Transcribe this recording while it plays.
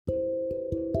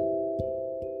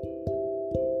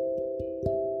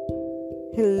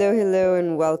Hello,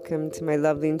 and welcome to my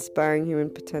lovely, inspiring human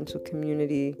potential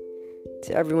community.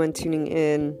 To everyone tuning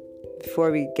in,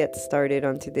 before we get started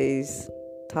on today's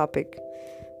topic,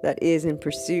 that is in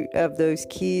pursuit of those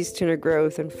keys to inner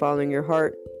growth and following your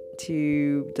heart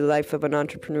to the life of an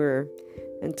entrepreneur,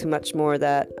 and to much more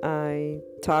that I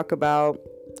talk about,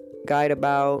 guide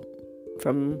about,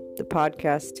 from the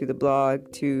podcast to the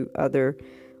blog to other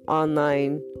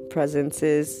online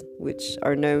presences which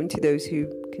are known to those who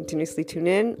continuously tune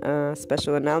in.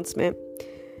 Special announcement: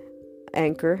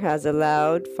 Anchor has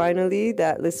allowed finally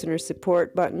that listener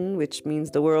support button, which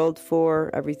means the world for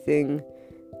everything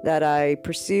that I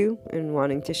pursue and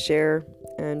wanting to share,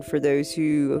 and for those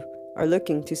who are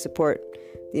looking to support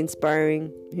the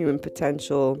inspiring human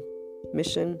potential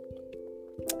mission,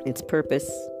 its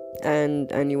purpose,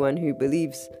 and anyone who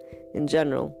believes in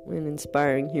general in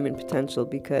inspiring human potential,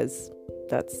 because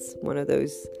that's one of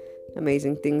those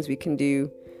amazing things we can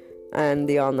do, and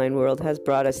the online world has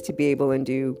brought us to be able and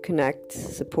do connect,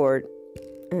 support,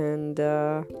 and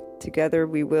together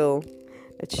we will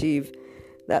achieve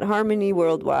that harmony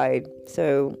worldwide.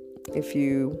 So if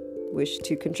you wish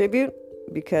to contribute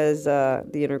because the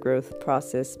inner growth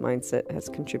process mindset has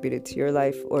contributed to your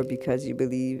life, or because you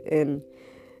believe in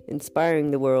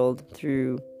inspiring the world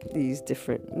through these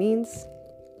different means,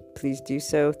 please do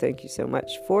so. Thank you so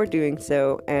much for doing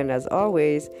so. And as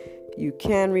always, you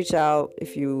can reach out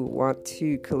if you want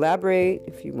to collaborate,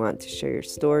 if you want to share your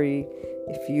story,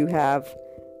 if you have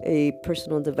a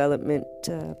personal development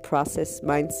process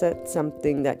mindset,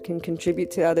 something that can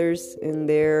contribute to others in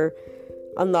their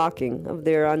unlocking of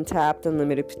their untapped,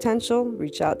 unlimited potential.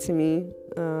 Reach out to me.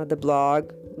 The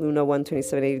blog,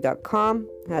 luna12780.com,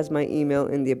 has my email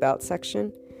in the About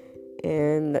section.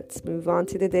 And let's move on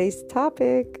to today's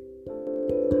topic.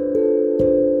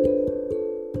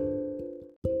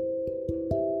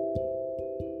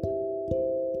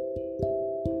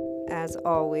 As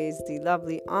always, the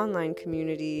lovely online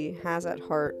community has at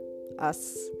heart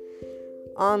us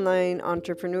online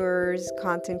entrepreneurs,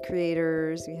 content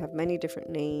creators. We have many different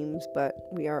names, but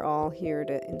we are all here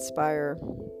to inspire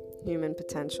human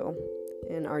potential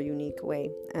in our unique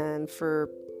way. And for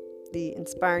the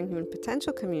Inspiring Human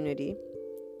Potential community,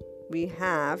 we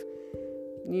have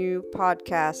new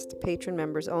podcast patron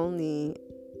members only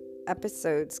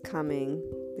episodes coming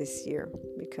this year,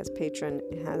 because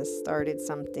Patreon has started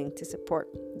something to support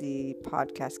the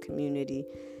podcast community,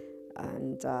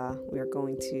 and we are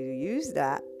going to use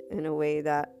that in a way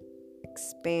that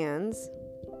expands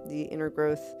the inner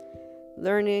growth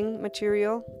learning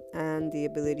material and the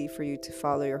ability for you to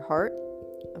follow your heart,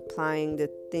 applying the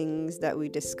things that we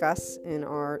discuss in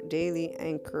our daily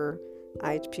Anchor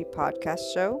IHP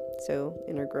podcast show. So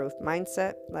inner growth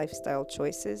mindset, lifestyle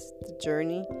choices, the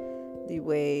journey, the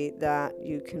way that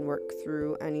you can work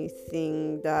through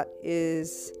anything that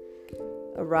is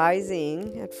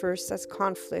arising at first as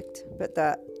conflict, but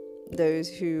that those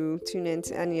who tune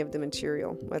into any of the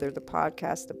material, whether the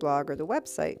podcast, the blog, or the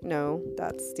website, know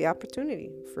that's the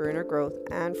opportunity for inner growth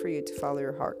and for you to follow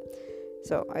your heart.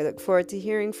 So I look forward to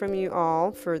hearing from you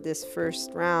all for this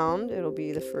first round. It'll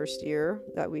be the first year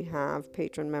that we have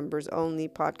patron members only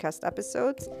podcast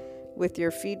episodes. With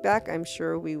your feedback, I'm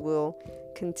sure we will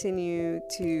continue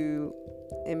to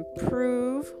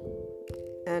improve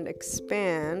and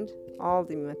expand all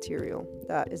the material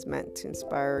that is meant to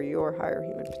inspire your higher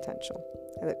human potential.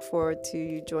 I look forward to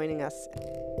you joining us.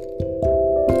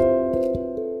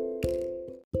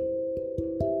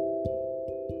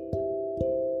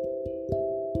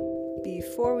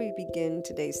 Before we begin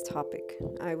today's topic,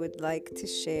 I would like to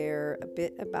share a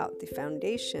bit about the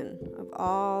foundation of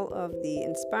all of the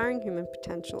Inspiring Human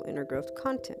Potential inner growth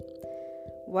content.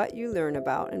 What you learn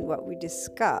about and what we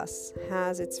discuss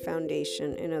has its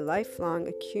foundation in a lifelong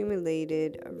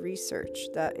accumulated research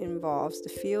that involves the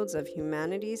fields of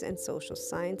humanities and social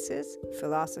sciences,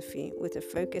 philosophy with a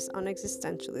focus on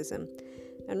existentialism,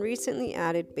 and recently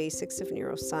added basics of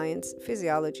neuroscience,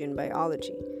 physiology, and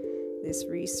biology. This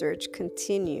research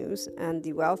continues, and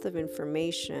the wealth of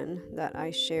information that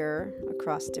I share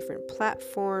across different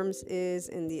platforms is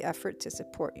in the effort to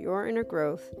support your inner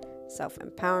growth,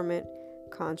 self-empowerment,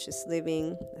 conscious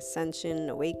living, ascension,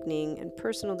 awakening, and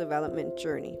personal development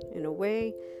journey in a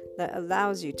way that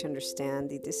allows you to understand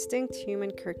the distinct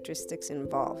human characteristics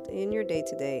involved in your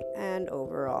day-to-day and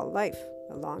overall life,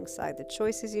 alongside the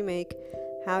choices you make,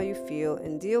 how you feel,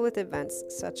 and deal with events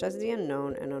such as the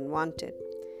unknown and unwanted.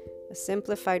 A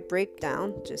simplified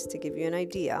breakdown, just to give you an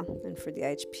idea, and for the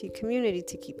IHP community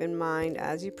to keep in mind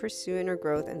as you pursue inner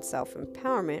growth and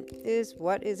self-empowerment, is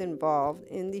what is involved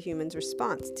in the human's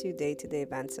response to day-to-day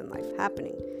events and life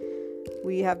happening.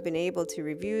 We have been able to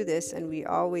review this, and we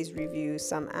always review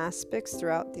some aspects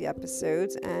throughout the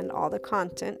episodes and all the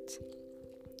content.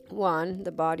 1,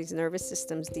 the body's nervous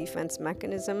system's defense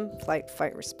mechanism, flight,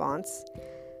 fight, response.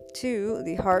 2,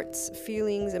 the heart's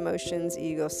feelings, emotions,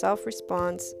 ego,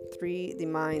 self-response. 3, the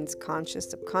mind's conscious,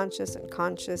 subconscious, and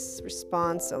conscious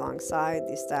response alongside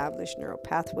the established neural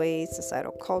pathways,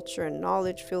 societal culture and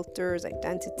knowledge filters,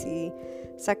 identity,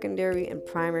 secondary and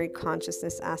primary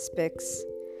consciousness aspects.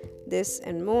 This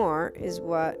and more is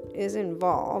what is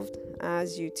involved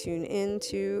as you tune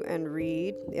into and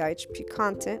read the IHP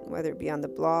content, whether it be on the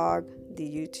blog, the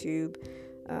YouTube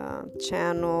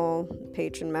channel,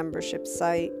 patron membership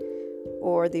site,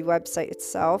 or the website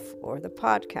itself, or the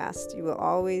podcast. You will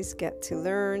always get to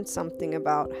learn something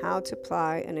about how to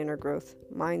apply an inner growth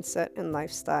mindset and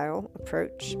lifestyle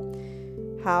approach,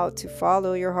 how to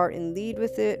follow your heart and lead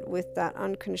with it with that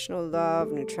unconditional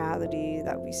love, neutrality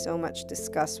that we so much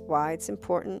discuss, why it's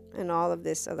important. And all of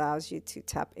this allows you to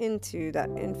tap into that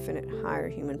infinite higher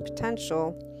human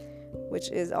potential, which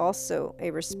is also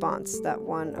a response that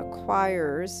one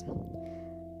acquires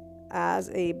as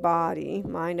a body,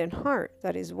 mind, and heart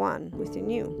that is one within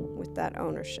you with that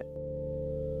ownership.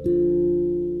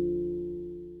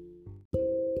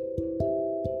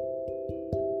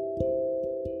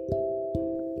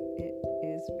 It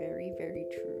is very, very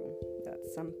true that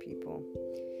some people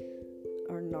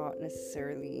are not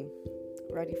necessarily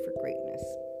ready for greatness.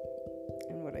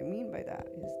 And what I mean by that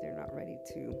is they're not ready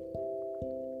to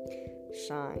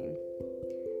shine,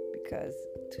 because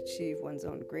to achieve one's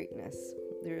own greatness,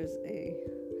 there's a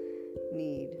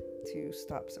need to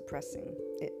stop suppressing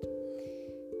it.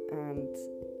 And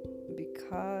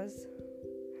because,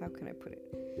 how can I put it?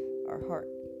 Our heart,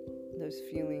 those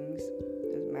feelings,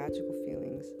 those magical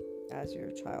feelings as you're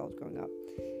a child growing up.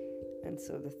 And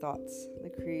so the thoughts, the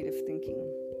creative thinking,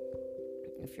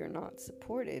 if you're not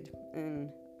supported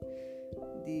in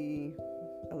the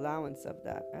allowance of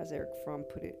that, as Eric Fromm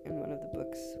put it in one of the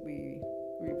books we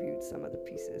reviewed some of the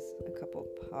pieces a couple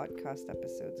podcast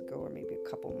episodes ago, or maybe a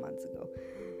couple months ago.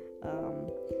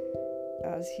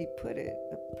 As he put it,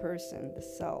 the person, the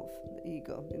self, the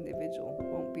ego, the individual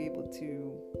won't be able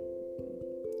to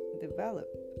develop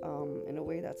in a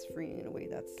way that's free, in a way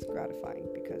that's gratifying,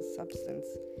 because substance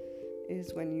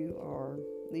is when you are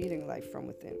leading life from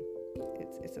within.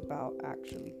 It's about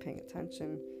actually paying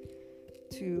attention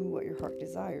to what your heart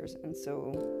desires. And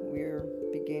so we're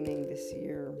beginning this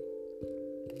year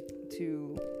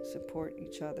to support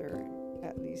each other,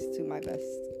 at least to my best,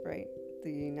 right?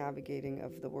 The navigating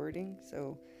of the wording,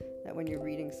 so that when you're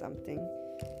reading something,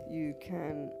 you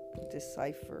can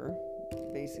decipher,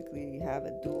 basically have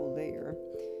a dual layer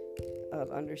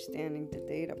of understanding the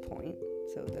data point,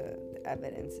 so the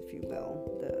evidence, if you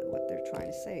will, what they're trying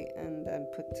to say, and then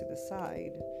put to the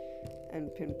side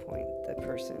and pinpoint the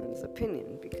person's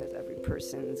opinion, because every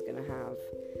person is going to have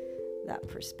that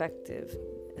perspective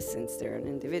since they're an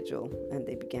individual and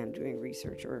they began doing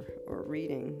research or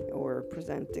reading or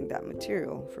presenting that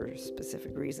material for a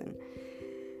specific reason.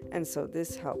 And so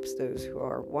this helps those who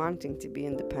are wanting to be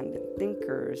independent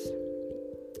thinkers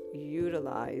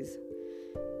utilize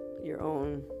your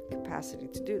own capacity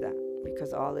to do that,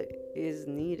 because all it is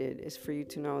needed is for you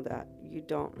to know that you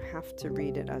don't have to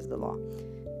read it as the law.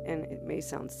 And it may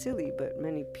sound silly, but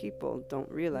many people don't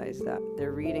realize that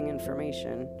they're reading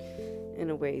information in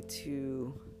a way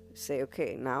to say,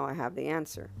 okay, now I have the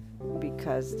answer,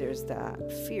 because there's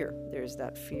that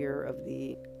fear of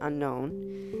the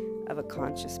unknown, of a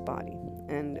conscious body.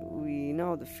 And we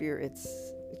know the fear, it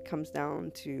comes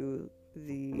down to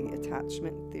the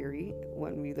attachment theory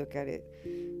when we look at it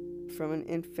from an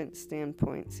infant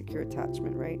standpoint. Secure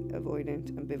attachment, right?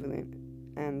 Avoidant, ambivalent,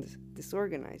 and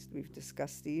disorganized. We've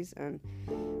discussed these, and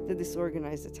the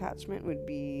disorganized attachment would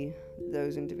be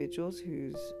those individuals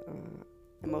whose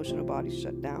emotional bodies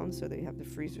shut down, so they have the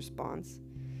freeze response.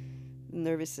 The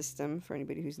nervous system, for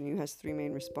anybody who's new, has 3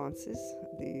 main responses.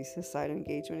 The societal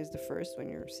engagement is the first, when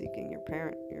you're seeking your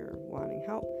parent, you're wanting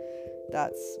help.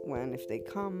 That's when, if they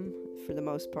come, for the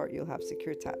most part, you'll have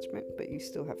secure attachment, but you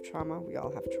still have trauma. We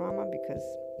all have trauma, because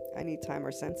anytime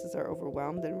our senses are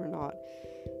overwhelmed and we're not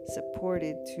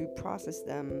supported to process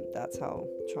them, that's how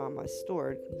trauma is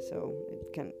stored. So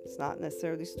it's not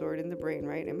necessarily stored in the brain,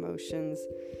 right? Emotions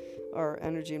or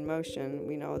energy in motion,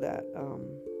 we know that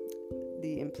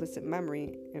the implicit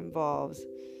memory involves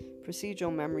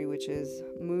procedural memory, which is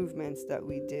movements that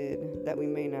we did that we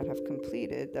may not have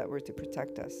completed that were to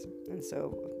protect us. And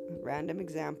so a random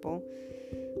example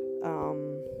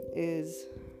is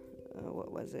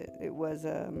what was it? It was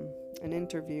a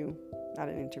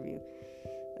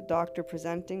doctor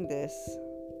presenting this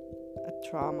a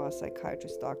trauma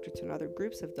psychiatrist doctor to another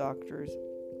groups of doctors,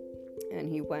 and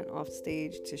he went off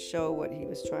stage to show what he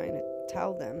was trying to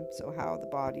tell them. So how the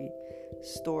body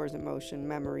stores emotion,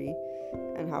 memory,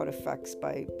 and how it affects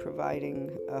by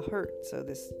providing a hurt. So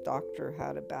this doctor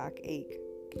had a backache,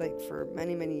 like for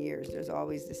many, many years. There's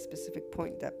always this specific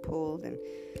point that pulled,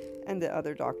 and the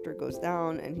other doctor goes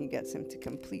down, and he gets him to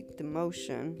complete the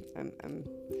motion.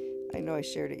 I know I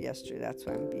shared it yesterday. That's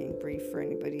why I'm being brief for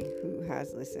anybody who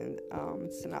has listened.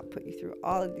 To not put you through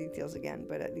all the details again,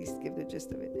 but at least give the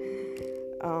gist of it.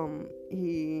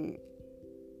 He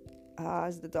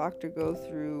has the doctor go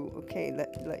through, okay,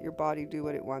 let your body do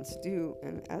what it wants to do.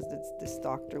 And as this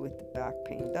doctor with the back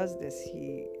pain does this,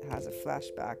 he has a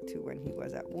flashback to when he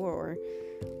was at war,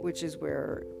 which is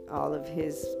where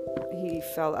he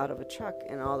fell out of a truck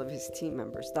and all of his team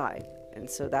members died. And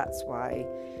so that's why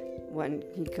when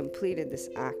he completed this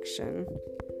action,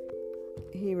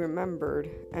 he remembered,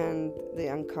 and they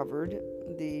uncovered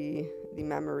the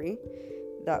memory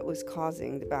that was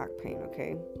causing the back pain,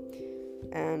 okay?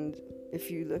 And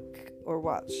if you look or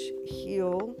watch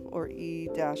Heal or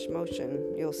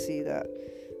E-Motion, you'll see that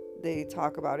they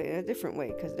talk about it in a different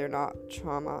way, because they're not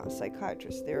trauma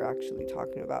psychiatrists. They're actually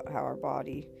talking about how our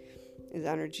body is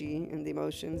energy, and the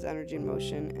emotions, energy and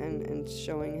motion, and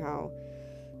showing how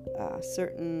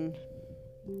certain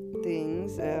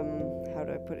things, how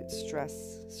do I put it,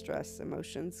 stress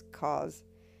emotions cause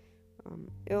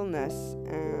illness.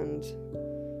 And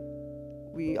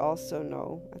we also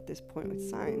know at this point with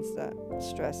science that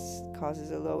stress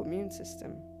causes a low immune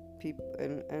system,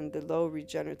 and the low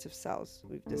regenerative cells.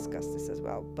 We've discussed this as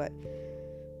well. But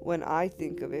when I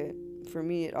think of it, for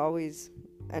me, it always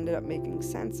ended up making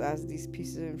sense as these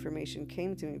pieces of information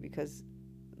came to me, because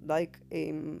like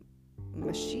a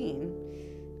machine,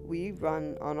 we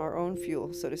run on our own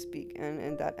fuel, so to speak,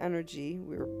 and that energy,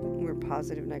 we're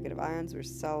positive, negative ions, we're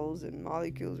cells and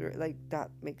molecules, like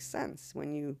that makes sense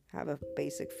when you have a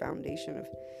basic foundation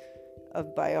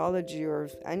of biology or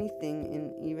of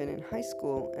anything even in high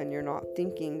school, and you're not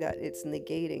thinking that it's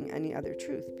negating any other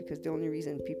truth. Because the only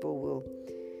reason people will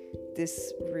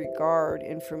disregard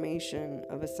information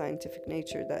of a scientific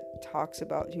nature that talks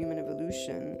about human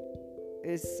evolution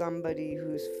is somebody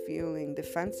who's feeling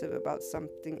defensive about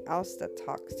something else that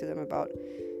talks to them about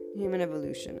human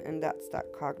evolution. And that's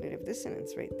that cognitive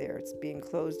dissonance right there. It's being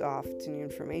closed off to new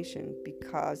information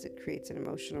because it creates an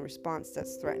emotional response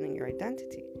that's threatening your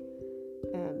identity.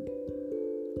 And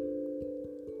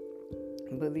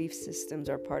belief systems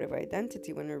are part of our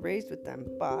identity when we're raised with them.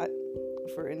 But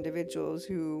for individuals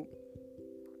who,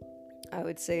 I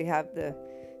would say, have the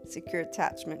secure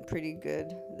attachment pretty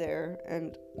good there,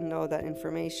 and know that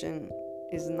information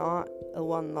is not a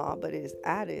one law but it is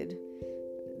added,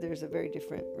 there's a very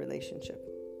different relationship.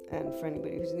 And for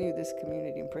anybody who's new, this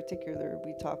community in particular,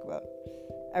 we talk about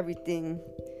everything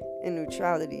in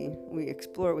neutrality, we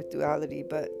explore with duality,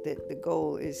 but the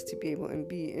goal is to be able and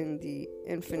be in the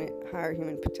infinite higher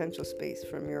human potential space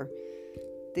from your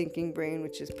thinking brain,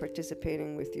 which is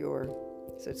participating with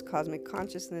so it's cosmic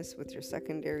consciousness with your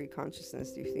secondary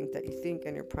consciousness, you think that you think,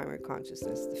 and your primary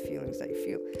consciousness, the feelings that you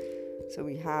feel. So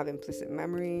we have implicit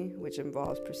memory, which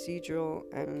involves procedural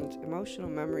and emotional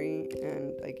memory,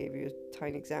 and I gave you a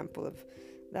tiny example of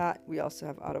that. We also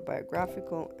have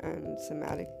autobiographical and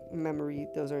somatic memory.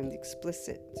 Those are in the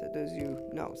explicit. So those you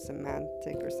know,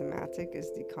 semantic or somatic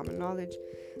is the common knowledge.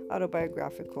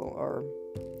 Autobiographical are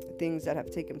things that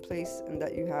have taken place and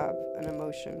that you have an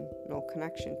emotional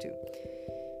connection to.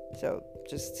 So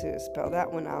just to spell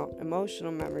that one out,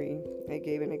 emotional memory, I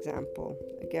gave an example,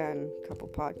 again, a couple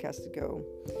podcasts ago,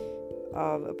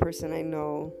 of a person I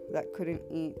know that couldn't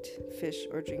eat fish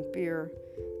or drink beer.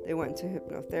 They went to a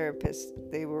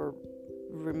hypnotherapist. They were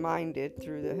reminded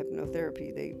through the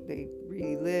hypnotherapy, they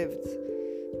relived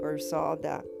or saw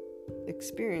that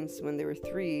experience when they were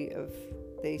 3 of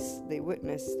they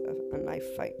witnessed a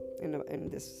knife fight in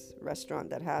this restaurant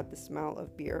that had the smell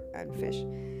of beer and fish.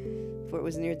 For it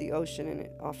was near the ocean and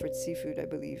it offered seafood, I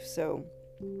believe. So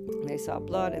they saw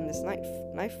blood in this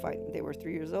knife fight. They were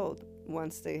 3 years old.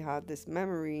 Once they had this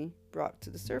memory brought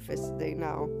to the surface, they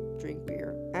now drink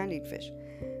beer and eat fish.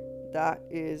 That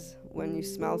is when you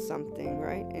smell something,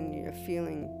 right? And a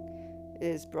feeling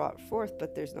is brought forth,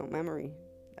 but there's no memory,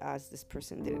 as this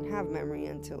person didn't have memory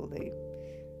until they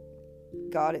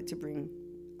got it to bring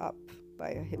up by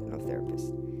a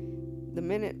hypnotherapist. The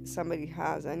minute somebody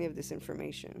has any of this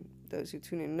information, those who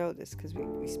tune in know this because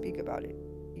we speak about it,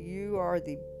 you are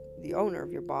the owner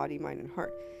of your body, mind, and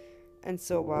heart. And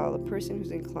so while a person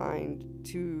who's inclined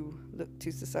to look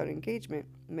to societal engagement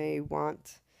may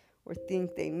want or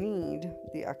think they need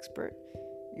the expert,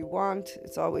 you want,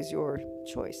 it's always your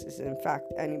choice. In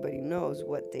fact, anybody knows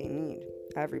what they need.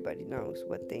 Everybody knows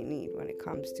what they need when it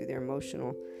comes to their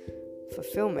emotional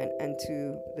fulfillment and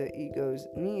to the ego's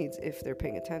needs if they're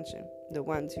paying attention. The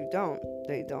ones who don't,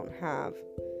 they don't have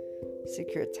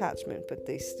secure attachment, but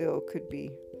they still could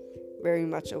be very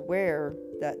much aware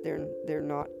that they're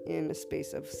not in a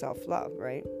space of self-love,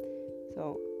 right?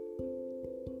 So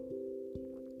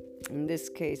in this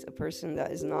case, a person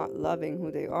that is not loving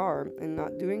who they are and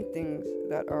not doing things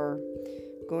that are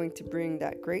going to bring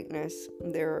that greatness,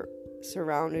 they're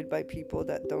surrounded by people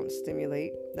that don't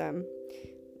stimulate them.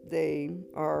 They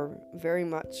are very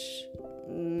much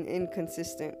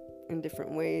inconsistent in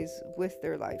different ways with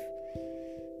their life.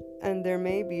 And there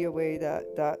may be a way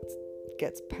that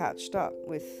gets patched up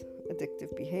with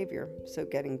addictive behavior. So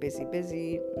getting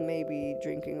busy, maybe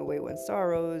drinking away one's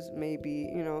sorrows,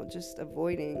 maybe, just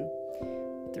avoiding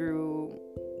through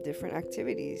different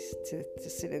activities to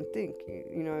sit and think.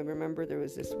 I remember there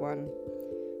was this one,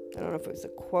 I don't know if it was a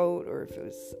quote or if it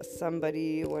was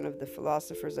somebody, one of the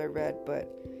philosophers I read,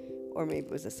 or maybe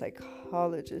it was a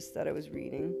psychologist that I was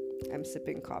reading. I'm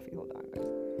sipping coffee, hold on guys.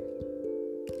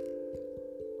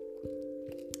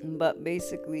 But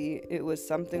basically, it was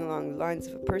something along the lines,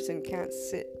 if a person can't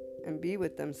sit and be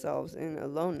with themselves in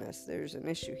aloneness, there's an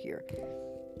issue here.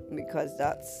 Because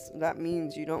that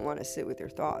means you don't want to sit with your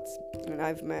thoughts. And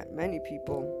I've met many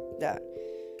people that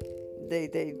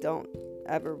they don't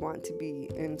ever want to be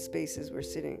in spaces where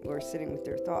sitting with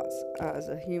their thoughts. As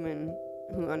a human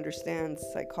who understands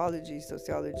psychology,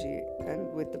 sociology,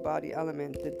 and with the body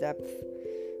element, the depth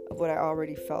of what I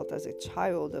already felt as a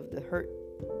child of the hurt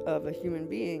of a human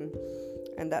being,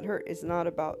 and that hurt is not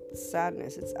about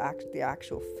sadness, it's the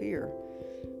actual fear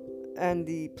and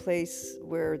the place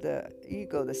where the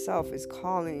ego, the self, is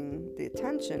calling the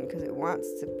attention because it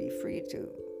wants to be free to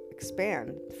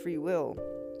expand, free will.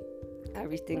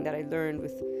 Everything that I learned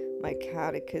with my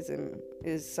catechism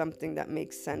is something that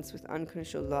makes sense with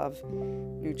unconditional love,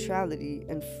 neutrality,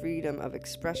 and freedom of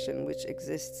expression, which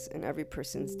exists in every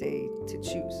person's day to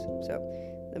choose.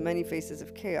 So the many faces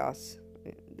of chaos,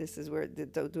 this is where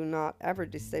do not ever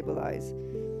destabilize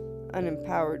an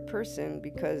empowered person,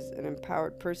 because an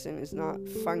empowered person is not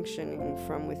functioning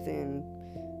from within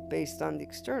based on the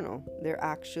external. They're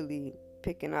actually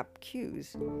picking up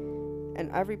cues,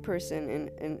 and every person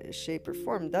in shape or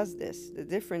form does this. The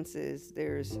difference is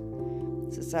there's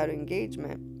societal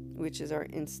engagement, which is our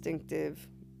instinctive.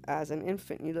 As an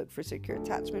infant, you look for secure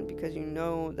attachment because you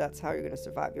know that's how you're going to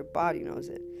survive. Your body knows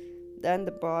it. Then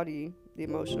the body, the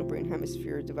emotional brain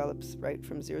hemisphere, develops right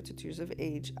from 0 to 2 years of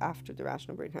age after the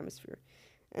rational brain hemisphere.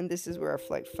 And this is where our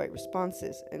flight-fight response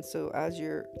is. And so as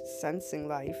you're sensing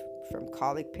life, from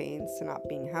colic pains to not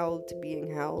being held, to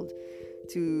being held,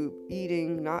 to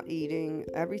eating, not eating,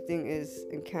 everything is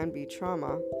and can be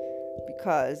trauma,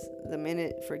 because the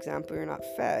minute, for example, you're not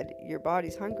fed, your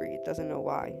body's hungry. It doesn't know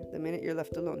why. The minute you're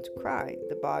left alone to cry,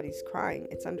 the body's crying.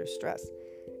 It's under stress.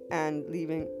 And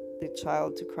leaving the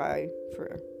child to cry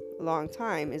for a long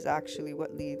time is actually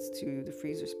what leads to the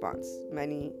freeze response.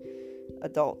 Many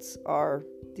adults are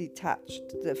detached,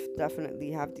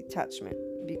 definitely have detachment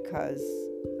because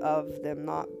of them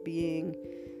not being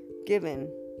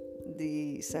given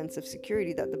the sense of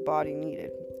security that the body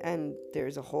needed. And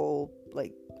there's a whole,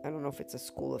 I don't know if it's a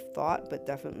school of thought, but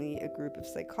definitely a group of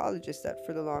psychologists that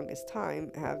for the longest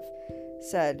time have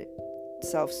said,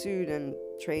 self-soothe and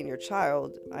train your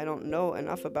child. I don't know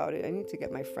enough about it. I need to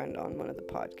get my friend on one of the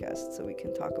podcasts so we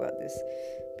can talk about this,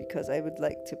 because I would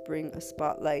like to bring a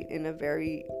spotlight in a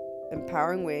very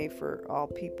empowering way for all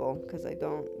people, because I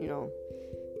don't,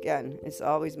 again, it's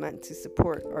always meant to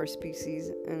support our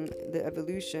species and the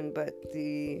evolution, but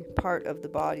the part of the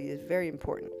body is very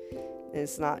important.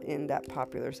 It's not in that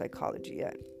popular psychology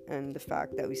yet. And the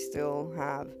fact that we still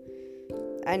have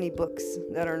any books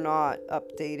that are not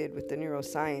updated with the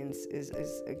neuroscience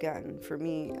is again, for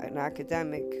me, an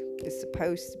academic is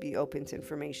supposed to be open to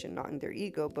information, not in their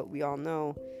ego, but we all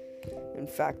know. In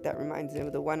fact, that reminds me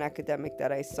of the one academic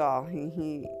that I saw.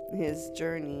 His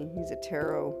journey, he's a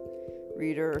tarot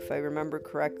reader, if I remember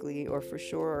correctly, or for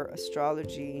sure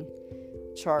astrology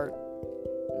chart.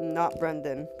 Not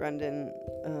Brendan.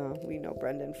 We know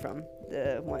Brendan from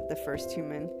the first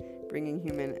human, bringing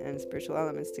human and spiritual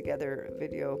elements together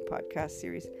video podcast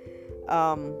series.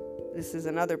 This is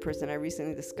another person I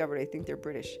recently discovered. I think they're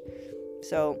British.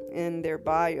 So in their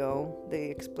bio, they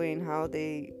explain how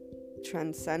they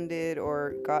transcended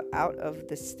or got out of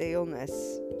the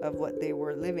staleness of what they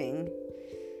were living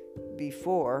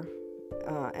before,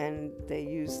 and they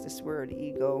use this word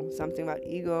ego, something about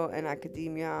ego and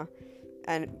academia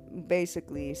And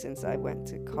basically, since I went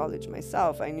to college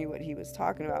myself, I knew what he was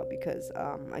talking about, because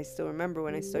I still remember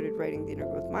when I started writing the Inner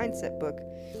Growth Mindset book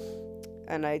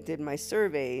and I did my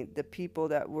survey, the people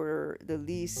that were the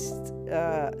least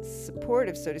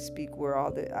supportive, so to speak, were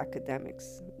all the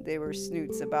academics. They were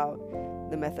snoots about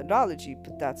the methodology,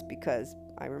 but that's because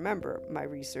I remember my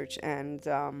research and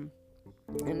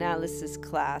analysis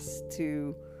class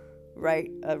to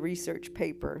write a research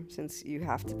paper, since you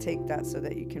have to take that so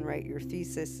that you can write your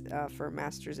thesis for a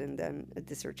master's and then a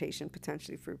dissertation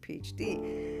potentially for a PhD.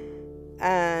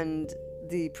 And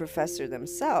the professor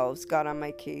themselves got on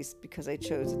my case because I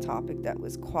chose a topic that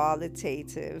was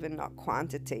qualitative and not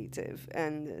quantitative.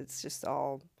 And it's just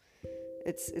all,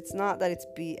 it's not that it's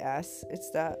BS,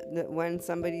 it's that when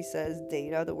somebody says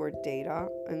data, the word data,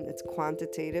 and it's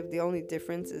quantitative, the only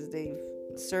difference is they've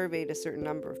surveyed a certain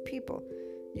number of people.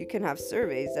 You can have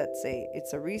surveys that say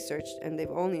it's a research and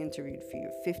they've only interviewed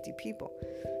 50 people.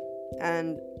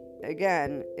 And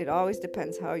again, it always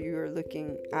depends how you are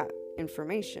looking at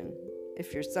information.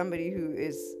 If you're somebody who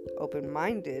is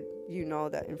open-minded, you know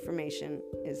that information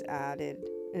is added,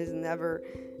 is never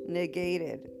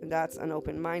negated. That's an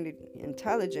open-minded,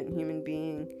 intelligent human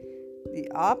being. The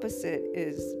opposite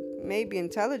is maybe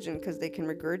intelligent because they can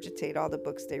regurgitate all the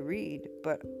books they read,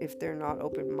 but if they're not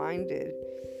open-minded,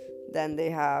 then they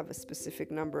have a specific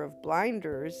number of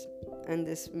blinders, and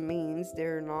this means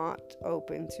they're not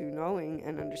open to knowing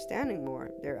and understanding more.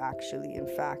 They're actually, in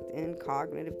fact, in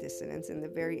cognitive dissonance in the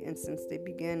very instance they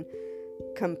begin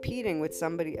competing with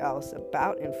somebody else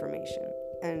about information.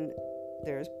 And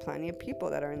there's plenty of people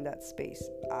that are in that space.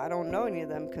 I don't know any of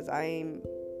them because I'm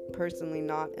personally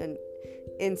not an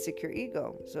insecure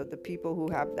ego. So the people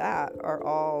who have that are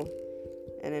all,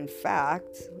 and in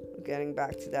fact, getting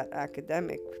back to that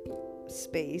academic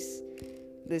space,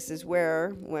 this is where,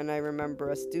 when I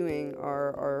remember us doing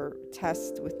our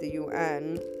test with the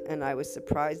UN, and I was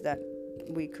surprised that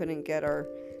we couldn't get our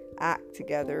act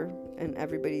together and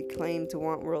everybody claimed to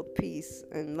want world peace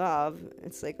and love.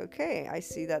 It's like, okay, I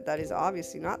see that is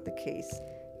obviously not the case,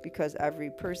 because every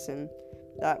person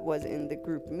that was in the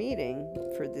group meeting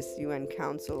for this UN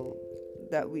council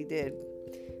that we did,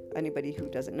 anybody who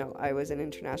doesn't know, I was an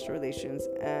international relations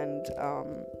and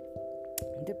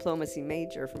diplomacy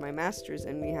major for my master's,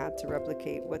 and we had to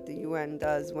replicate what the UN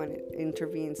does when it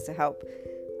intervenes to help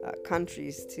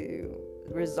countries to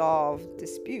resolve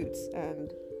disputes.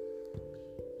 And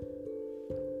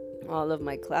all of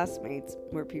my classmates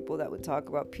were people that would talk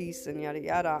about peace and yada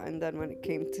yada, and then when it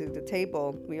came to the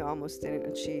table, we almost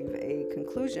didn't achieve a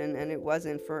conclusion, and it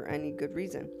wasn't for any good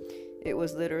reason. It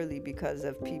was literally because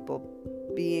of people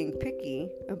being picky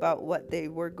about what they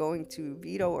were going to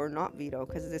veto or not veto,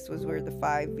 because this was where the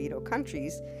 5 veto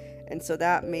countries, and so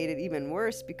that made it even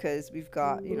worse, because we've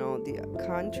got, the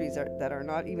countries that are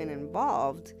not even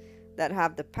involved that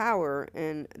have the power,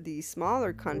 and the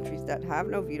smaller countries that have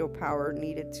no veto power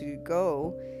needed to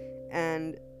go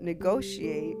and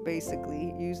negotiate,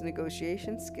 basically use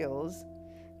negotiation skills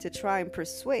to try and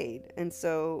persuade. And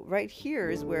so right here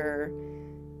is where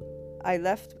I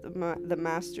left the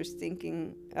master's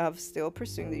thinking of still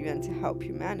pursuing the UN to help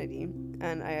humanity.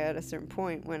 And I, at a certain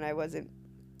point when I wasn't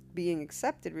being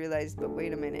accepted, realized, but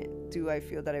wait a minute, do I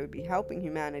feel that I would be helping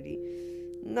humanity?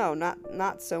 No,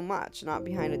 not so much, not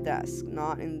behind a desk,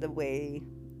 not in the way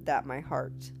that my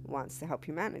heart wants to help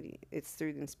humanity. It's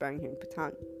through the Inspiring Human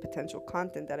Potential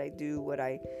content that I do what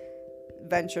I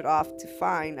ventured off to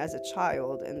find as a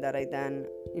child, and that I then,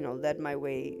 led my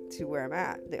way to where I'm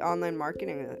at. The online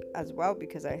marketing as well,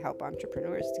 because I help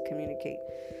entrepreneurs to communicate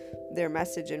their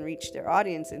message and reach their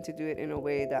audience, and to do it in a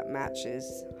way that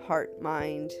matches heart,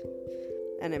 mind,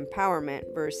 and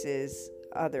empowerment versus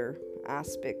other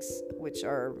aspects, which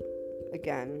are,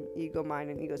 again, ego, mind,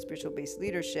 and ego spiritual based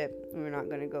leadership. We're not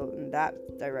going to go in that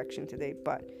direction today,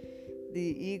 but the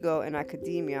ego in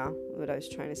academia, what I was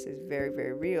trying to say, is very,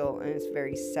 very real, and it's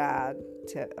very sad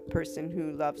to a person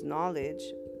who loves knowledge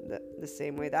the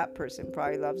same way that person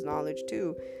probably loves knowledge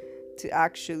too, to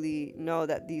actually know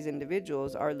that these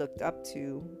individuals are looked up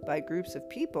to by groups of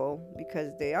people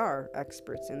because they are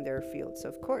experts in their field. So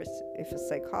of course, if a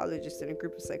psychologist and a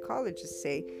group of psychologists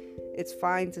say it's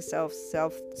fine to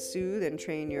self-soothe and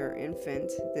train your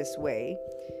infant this way,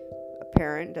 a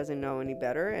parent doesn't know any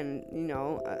better, and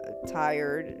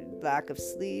tired, lack of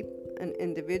sleep, an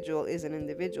individual is an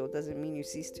individual. Doesn't mean you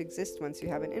cease to exist once you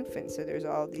have an infant. So there's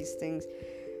all these things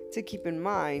to keep in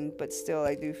mind, but still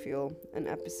I do feel an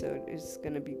episode is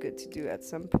going to be good to do at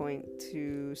some point,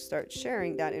 to start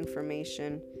sharing that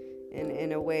information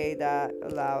in a way that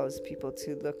allows people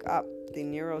to look up the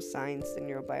neuroscience, the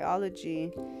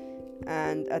neurobiology,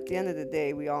 And at the end of the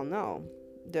day, we all know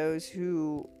those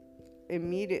who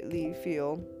immediately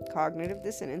feel cognitive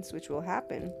dissonance, which will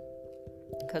happen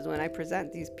because when I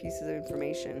present these pieces of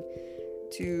information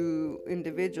to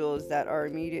individuals that are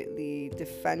immediately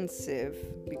defensive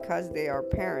because they are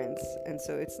parents, and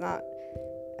so it's not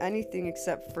anything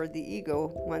except for the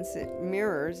ego. Once it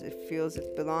mirrors, it feels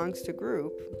it belongs to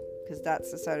group, because that's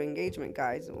societal engagement,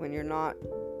 guys. When you're not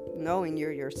knowing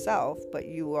you're yourself, but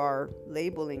you are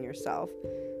labeling yourself,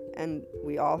 and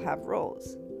we all have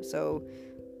roles. So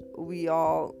we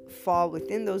all fall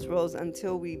within those roles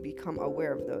until we become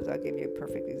aware of those. I'll give you a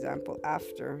perfect example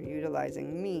after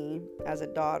utilizing me as a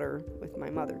daughter with my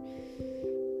mother.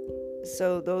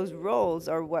 So those roles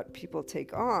are what people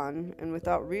take on, and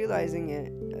without realizing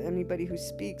it, anybody who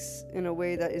speaks in a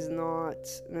way that is not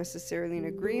necessarily in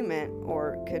agreement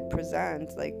or could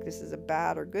present like this is a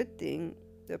bad or good thing,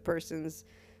 the person's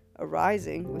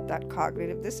arising with that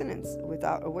cognitive dissonance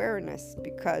without awareness,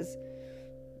 because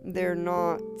they're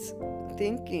not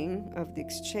thinking of the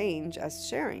exchange as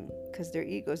sharing, because their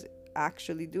ego's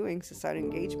actually doing societal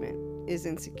engagement is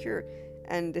insecure.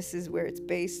 And this is where it's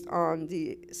based on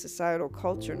the societal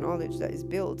culture knowledge that is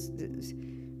built.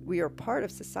 We are part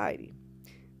of society.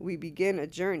 We begin a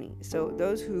journey. So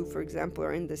those who, for example,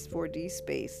 are in this 4D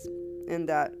space and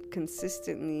that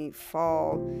consistently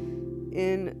fall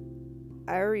in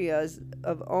areas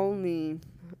of only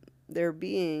there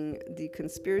being the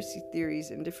conspiracy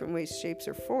theories in different ways, shapes,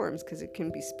 or forms, because it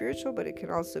can be spiritual, but it can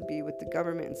also be with the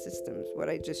government and systems. What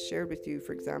I just shared with you,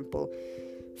 for example,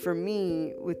 for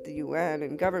me with the UN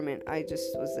and government, I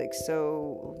just was like,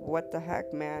 so what the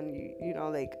heck, man? You know,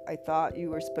 like, I thought you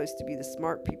were supposed to be the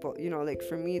smart people. You know, like,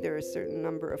 for me, there are a certain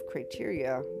number of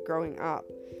criteria growing up,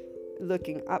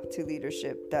 looking up to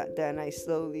leadership, that then I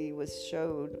slowly was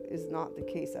showed is not the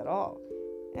case at all.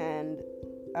 And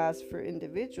as for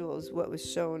individuals, what was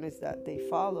shown is that they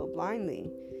follow blindly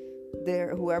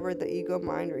whoever the ego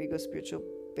mind or ego spiritual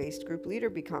based group leader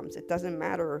becomes. It doesn't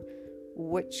matter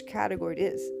which category it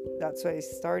is. That's why I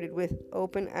started with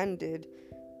open-ended,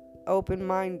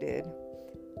 open-minded,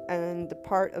 and the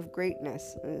part of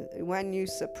greatness. When you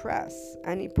suppress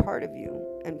any part of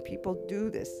you, and people do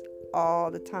this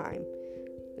all the time.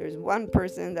 There's one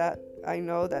person that I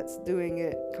know that's doing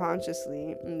it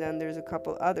consciously, and then there's a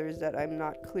couple others that I'm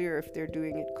not clear if they're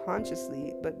doing it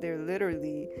consciously, but they're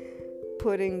literally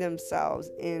putting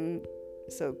themselves in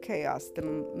chaos, the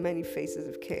many faces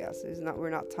of chaos. We're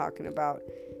not talking about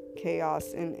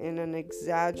chaos in an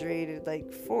exaggerated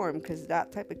like form, because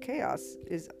that type of chaos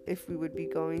is if we would be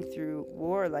going through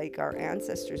war like our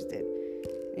ancestors did.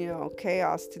 You know,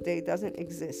 chaos today doesn't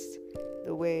exist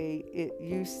the way it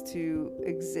used to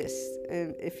exist.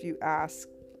 And if you ask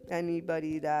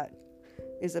anybody that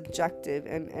is objective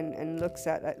and looks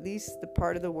at least the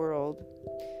part of the world,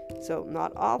 so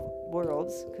not all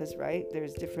worlds, because right,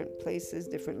 there's different places,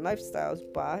 different lifestyles,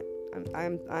 but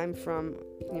I'm from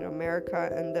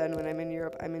America, and then when I'm in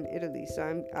Europe, I'm in Italy.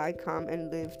 So I come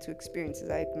and live to experiences.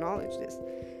 I acknowledge this.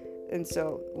 And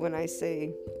so when I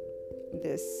say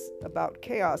this about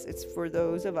chaos, it's for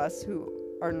those of us who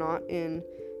are not in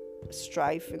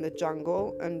strife in the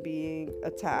jungle and being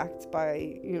attacked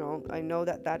by, I know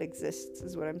that exists,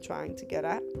 is what I'm trying to get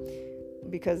at.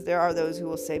 Because there are those who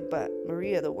will say, but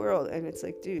Maria, the world, and it's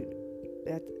like, dude,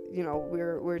 that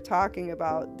we're talking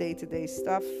about day-to-day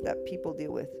stuff that people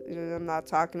deal with. I'm not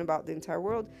talking about the entire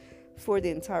world. For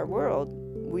the entire world,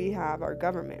 we have our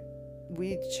government.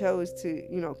 We chose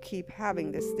to keep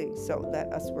having this thing, so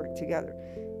let us work together.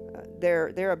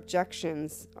 Their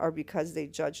objections are because they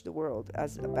judge the world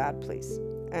as a bad place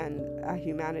and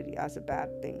humanity as a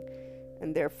bad thing,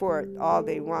 and therefore all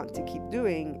they want to keep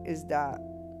doing is that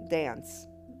dance.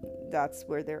 That's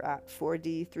where they're at.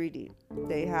 4D, 3D.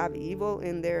 They have evil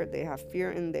in there, they have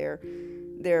fear in there,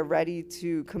 they're ready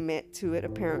to commit to it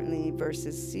apparently,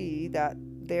 versus see that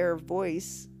their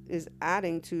voice is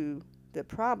adding to the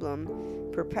problem,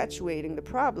 perpetuating the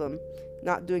problem,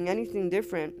 not doing anything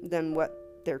different than what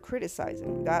they're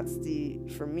criticizing. That's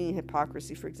for me,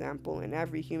 hypocrisy, for example, in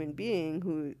every human being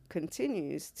who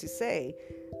continues to say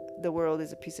the world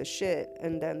is a piece of shit,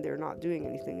 and then they're not doing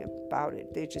anything about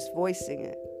it. They're just voicing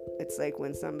it. It's like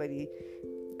when somebody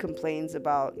complains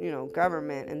about,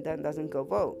 government and then doesn't go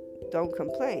vote. Don't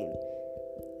complain.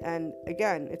 And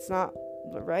again, it's not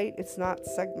right. It's not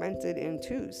segmented in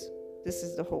twos. This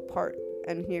is the whole part.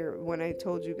 And here, when I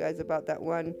told you guys about that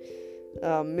one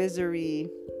misery,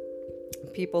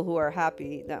 people who are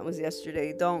happy, that was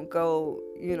yesterday. Don't go,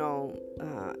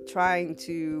 trying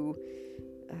to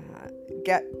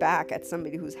get back at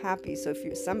somebody who's happy. So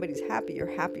if somebody's happy,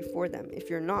 you're happy for them. If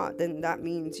you're not, then that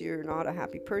means you're not a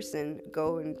happy person.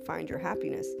 Go and find your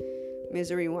happiness.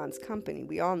 Misery wants company.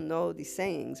 We all know these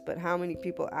sayings, but how many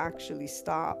people actually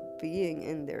stop being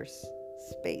in their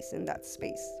space, in that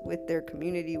space, with their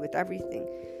community, with everything?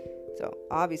 So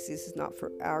obviously this is not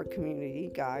for our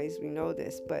community, guys. We know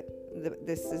this, but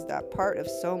this is that part of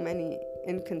so many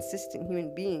inconsistent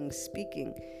human beings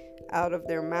speaking out of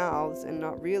their mouths and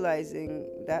not realizing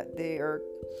that they are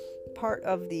part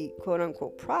of the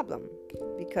quote-unquote problem,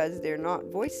 because they're not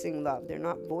voicing love, they're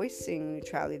not voicing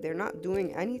neutrality, they're not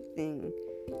doing anything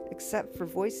except for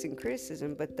voicing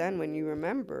criticism. But then when you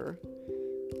remember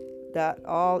that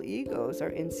all egos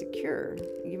are insecure,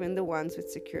 even the ones with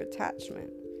secure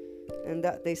attachment, and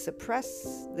that they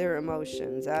suppress their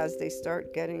emotions as they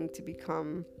start getting to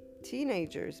become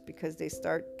teenagers, because they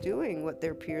start doing what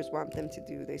their peers want them to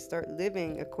do. They start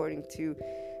living according to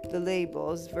the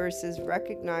labels versus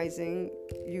recognizing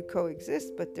you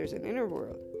coexist, but there's an inner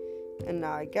world. And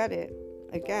now I get it.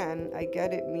 Again, I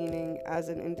get it, meaning as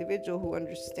an individual who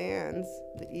understands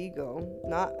the ego,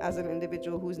 not as an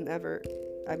individual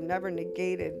I've never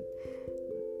negated,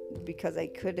 because I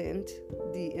couldn't,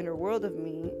 the inner world of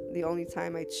me. The only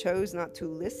time I chose not to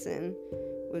listen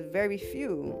was very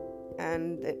few,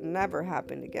 and it never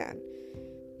happened again.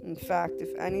 In fact,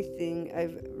 if anything,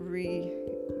 I've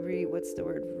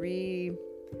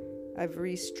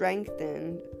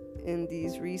re-strengthened in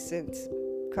these recent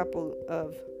couple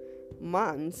of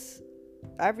months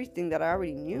everything that I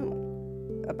already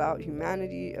knew about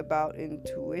humanity, about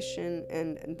intuition,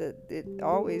 and that it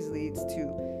always leads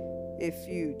to, if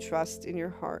you trust in your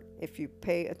heart, if you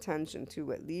pay attention to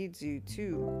what leads you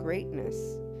to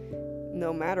greatness,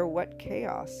 no matter what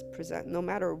chaos present, no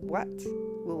matter what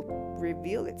will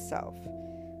reveal itself,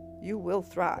 you will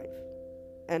thrive,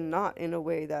 and not in a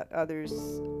way that others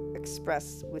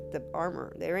express with the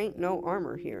armor. There ain't no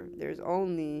armor here. There's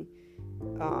only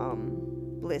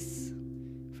bliss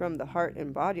from the heart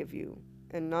and body of you,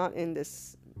 and not in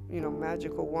this,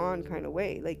 magical wand kind of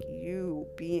way. Like you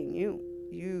being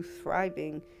you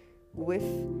thriving with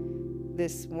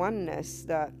this oneness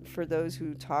that, for those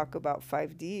who talk about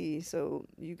 5D, so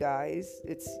you guys,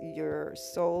 it's your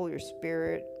soul, your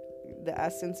spirit, the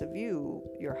essence of you,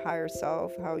 your higher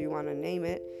self, how you want to name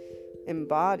it,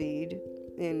 embodied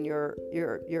in your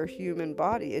human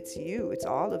body. It's you, it's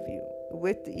all of you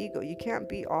with the ego. You can't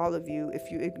be all of you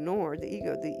if you ignore the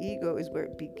ego. The ego is where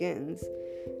it begins.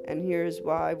 And here's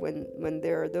why, when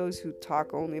there are those who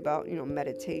talk only about,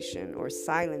 meditation or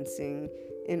silencing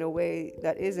in a way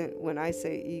that isn't, when I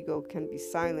say ego can be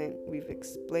silent, we've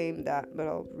explained that, but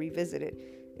I'll revisit it.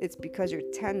 It's because you're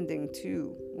tending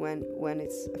to, when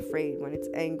it's afraid, when it's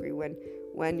angry,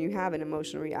 when you have an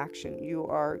emotional reaction, you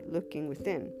are looking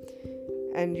within,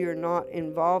 and you're not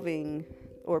involving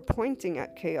or pointing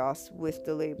at chaos with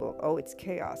the label, oh, it's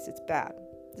chaos, it's bad.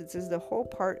 This is the whole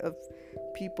part of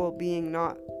people being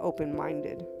not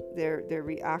open-minded. They're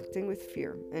reacting with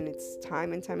fear, and it's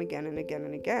time and time again and again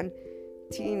and again.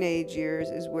 Teenage years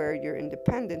is where your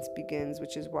independence begins,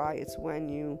 which is why it's when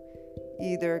you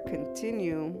either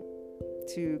continue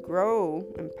to grow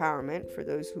empowerment for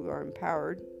those who are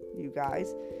empowered, you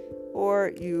guys,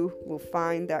 or you will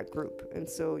find that group. And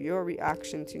so your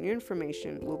reaction to new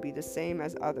information will be the same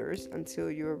as others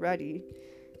until you're ready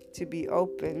to be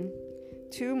open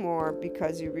to more,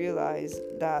 because you realize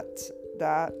that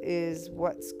that is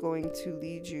what's going to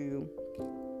lead you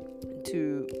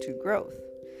to growth.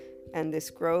 And this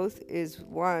growth is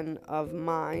one of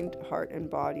mind, heart, and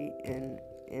body in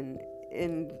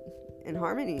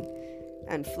harmony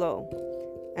and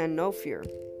flow, and no fear.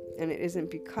 And it isn't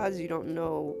because you don't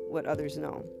know what others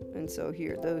know. And so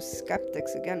here, those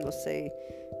skeptics again will say,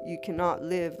 you cannot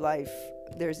live life,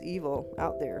 there's evil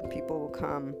out there. People will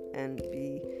come and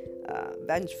be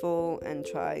vengeful and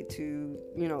try to,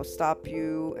 stop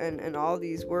you, and all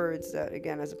these words that,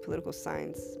 again, as a political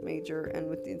science major and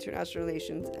with the international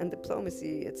relations and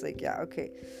diplomacy, it's like, yeah,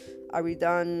 okay, are we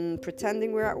done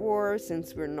pretending we're at war,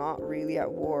 since we're not really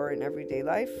at war in everyday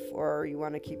life? Or you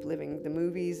want to keep living the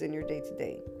movies in your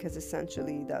day-to-day? Because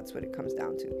essentially that's what it comes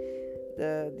down to.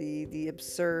 The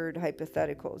absurd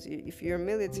hypotheticals. If you're a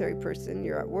military person,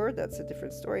 you're at war, that's a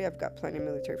different story. I've got plenty of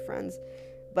military friends.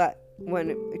 But when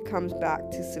it comes back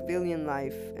to civilian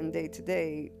life and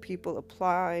day-to-day, people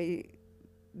apply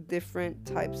different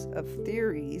types of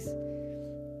theories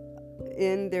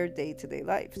in their day-to-day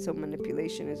life. So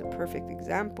manipulation is a perfect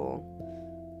example,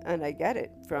 and I get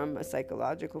it from a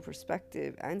psychological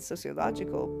perspective and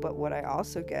sociological. But what I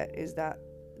also get is that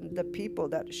the people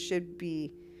that should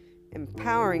be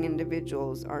empowering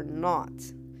individuals are not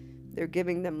They're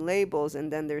giving them labels,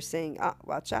 and then they're saying,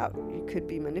 watch out, you could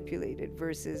be manipulated,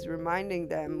 versus reminding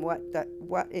them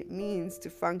what it means to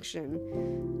function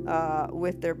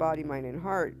with their body, mind, and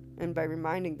heart. And by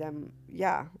reminding them,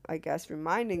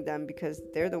 reminding them, because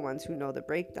they're the ones who know the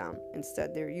breakdown.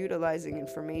 Instead, they're utilizing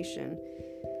information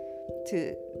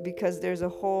because there's a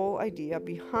whole idea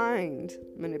behind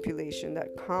manipulation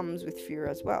that comes with fear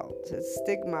as well. So it's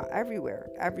stigma everywhere,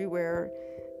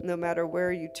 no matter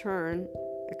where you turn,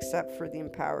 except for the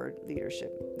empowered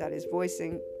leadership that is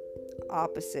voicing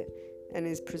opposite and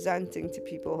is presenting to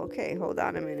people, okay, hold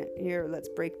on a minute, here, let's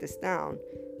break this down.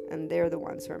 And they're the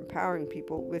ones who are empowering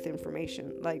people with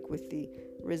information, like with the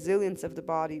resilience of the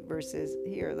body versus,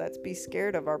 here, let's be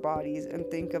scared of our bodies and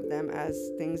think of them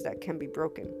as things that can be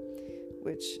broken,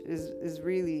 which is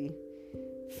really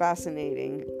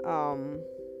fascinating.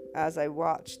 As I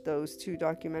watched those two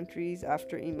documentaries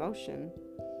after Emotion,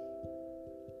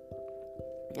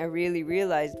 I really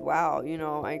realized, wow,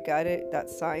 I got it, that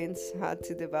science had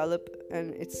to develop,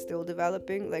 and it's still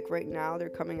developing. Like right now, they're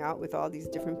coming out with all these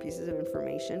different pieces of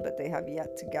information, but they have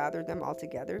yet to gather them all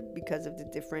together because of the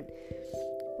different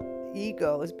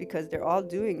egos, because they're all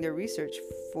doing their research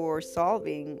for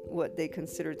solving what they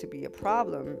consider to be a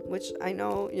problem, which I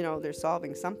know, they're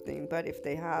solving something, but if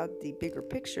they had the bigger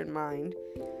picture in mind,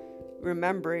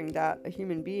 remembering that a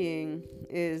human being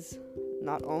is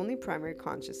not only primary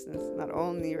consciousness, not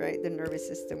only the nervous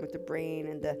system with the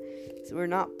brain so we're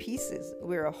not pieces,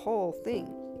 we're a whole thing.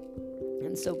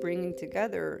 And so bringing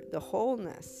together the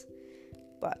wholeness,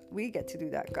 but we get to do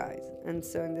that, guys. And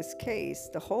so in this case,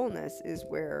 the wholeness is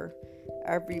where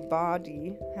every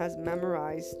body has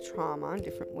memorized trauma in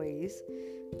different ways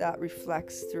that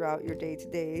reflects throughout your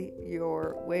day-to-day.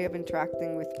 Your way of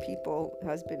interacting with people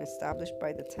has been established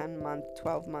by the 10-month,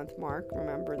 12-month mark.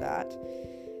 Remember that.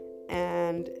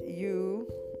 And you,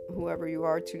 whoever you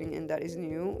are tuning in that is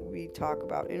new, we talk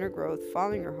about inner growth,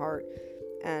 following your heart,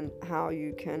 and how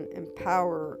you can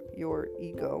empower your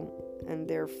ego. And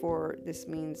therefore, this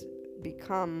means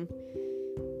become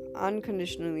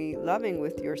unconditionally loving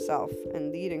with yourself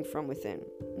and leading from within.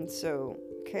 And so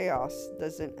chaos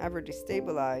doesn't ever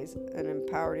destabilize an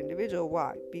empowered individual.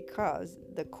 Why? Because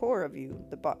the core of you,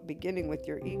 beginning with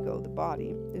your ego, the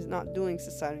body, is not doing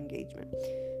societal engagement.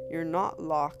 You're not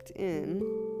locked in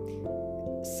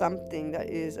something that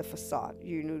is a facade.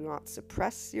 You do not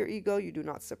suppress your ego. You do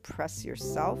not suppress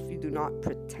yourself. You do not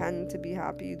pretend to be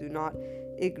happy. You do not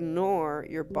ignore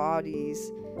your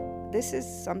bodies. This is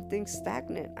something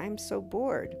stagnant. I'm so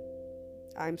bored.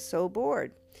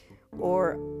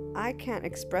 Or I can't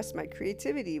express my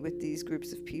creativity with these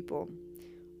groups of people.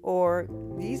 Or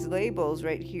these labels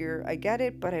right here, I get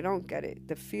it, but I don't get it.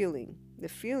 The feeling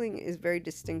is very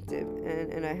distinctive,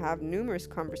 and I have numerous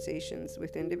conversations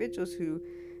with individuals who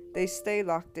they stay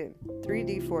locked in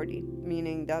 3D, 4D,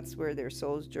 meaning that's where their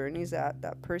soul's journey is at,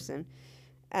 that person,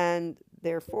 and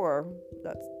therefore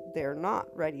they're not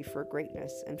ready for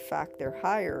greatness. In fact, their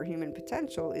higher human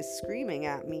potential is screaming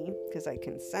at me because I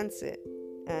can sense it,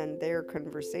 and their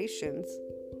conversations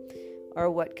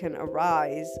are what can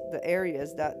arise, the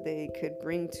areas that they could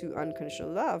bring to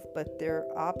unconditional love, but their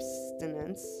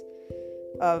obstinance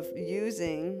of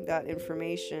using that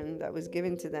information that was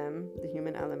given to them, the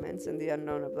human elements and the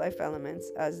unknown of life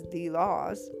elements, as the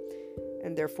laws,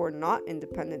 and therefore not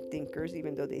independent thinkers,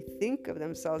 even though they think of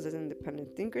themselves as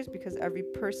independent thinkers, because every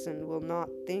person will not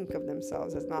think of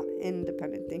themselves as not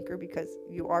independent thinker, because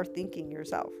you are thinking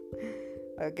yourself.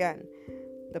 Again,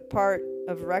 the part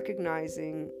of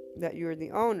recognizing that you're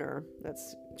the owner,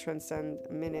 let's transcend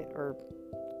a minute or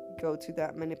go to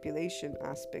that manipulation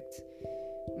aspect.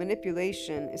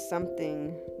 Manipulation is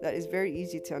something that is very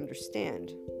easy to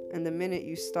understand. And the minute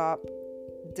you stop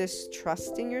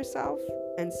distrusting yourself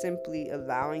and simply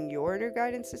allowing your inner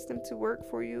guidance system to work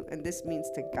for you, and this means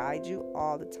to guide you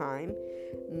all the time,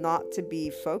 not to be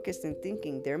focused and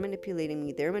thinking, they're manipulating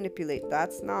me,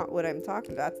 that's not what I'm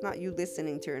talking about. That's not you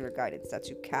listening to your inner guidance. That's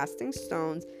you casting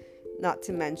stones. Not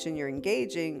to mention you're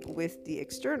engaging with the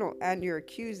external and you're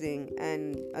accusing,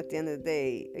 and at the end of the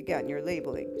day, again, you're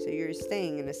labeling. So you're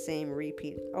staying in the same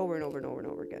repeat over and over and over and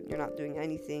over again. You're not doing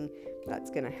anything that's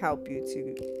going to help you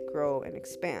to grow and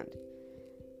expand.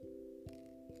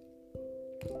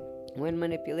 When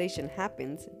manipulation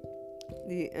happens,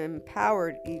 the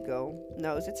empowered ego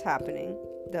knows it's happening,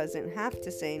 doesn't have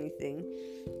to say anything,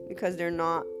 because they're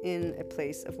not in a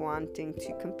place of wanting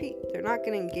to compete. They're not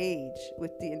going to engage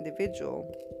with the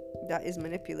individual that is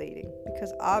manipulating,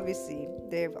 because obviously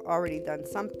they've already done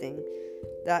something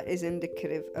that is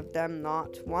indicative of them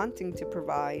not wanting to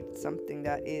provide something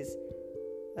that is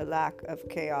a lack of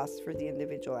chaos for the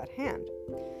individual at hand.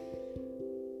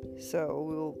 So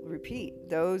we'll repeat.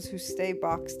 Those who stay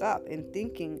boxed up in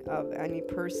thinking of any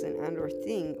person and or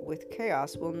thing with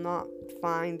chaos will not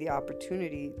find the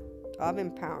opportunity of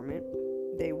empowerment.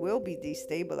 They will be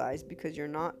destabilized because you're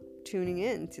not tuning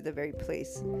in to the very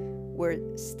place where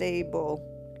stable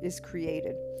is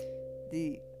created.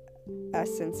 The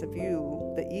essence of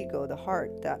you, the ego, the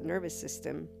heart, that nervous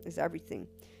system is everything.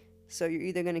 So you're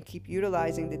either going to keep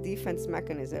utilizing the defense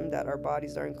mechanism that our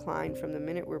bodies are inclined from the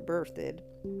minute we're birthed,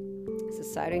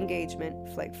 societal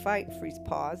engagement, flight, fight, freeze,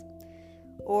 pause,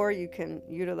 or you can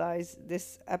utilize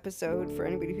this episode. For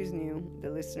anybody who's new, the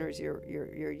listeners,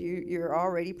 you're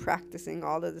already practicing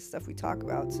all of the stuff we talk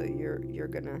about, so you're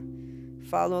gonna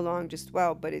follow along just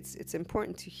well. But it's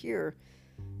important to hear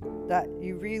that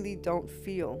you really don't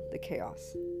feel the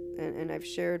chaos, and I've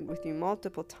shared with you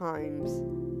multiple times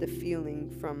the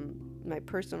feeling from my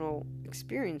personal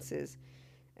experiences,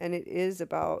 and it is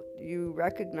about you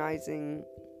recognizing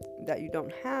that you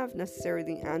don't have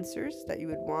necessarily answers that you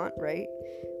would want, right,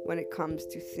 when it comes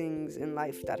to things in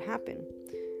life that happen.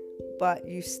 But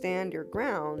you stand your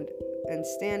ground, and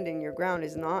standing your ground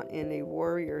is not in a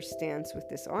warrior stance with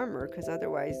this armor, because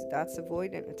otherwise that's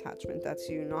avoidant attachment. That's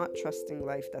you not trusting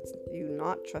life. That's you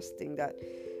not trusting that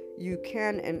you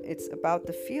can, and it's about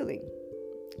the feeling.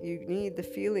 You need the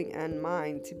feeling and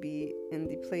mind to be in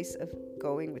the place of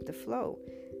going with the flow.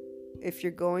 If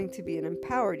you're going to be an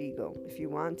empowered ego, if you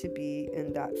want to be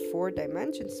in that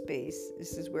 4-dimension space,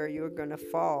 this is where you're going to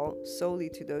fall solely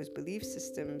to those belief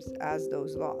systems as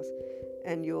those laws.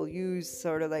 And you'll use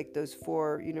sort of like those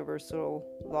 4 universal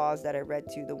laws that I read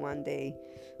to you the one day,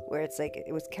 where it's like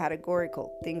it was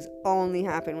categorical. Things only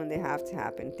happen when they have to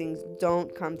happen. Things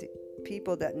don't come to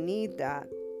people that need that.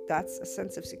 That's a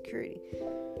sense of security.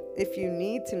 If you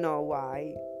need to know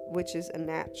why, which is a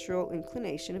natural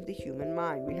inclination of the human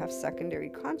mind, we have secondary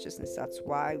consciousness. That's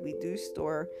why we do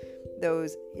store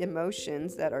those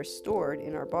emotions that are stored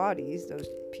in our bodies, those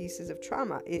pieces of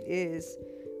trauma. It is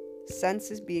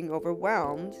senses being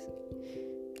overwhelmed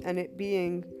and it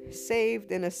being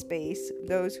saved in a space.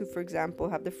 Those who, for example,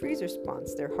 have the freeze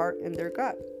response, their heart and their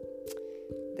gut,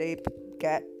 they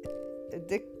get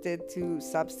addicted to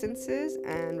substances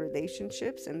and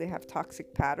relationships, and they have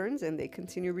toxic patterns, and they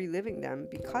continue reliving them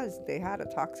because they had a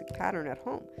toxic pattern at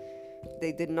home.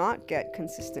 They did not get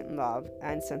consistent love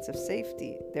and sense of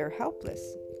safety. They're helpless.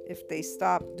 If they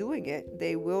stop doing it,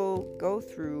 they will go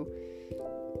through.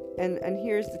 And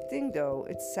here's the thing, though.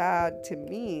 It's sad to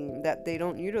me that they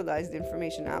don't utilize the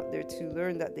information out there to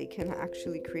learn that they can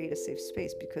actually create a safe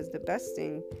space, because the best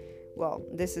thing, well,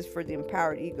 this is for the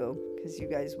empowered ego, because you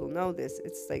guys will know this.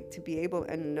 It's like to be able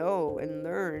and know and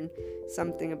learn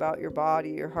something about your body,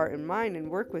 your heart and mind,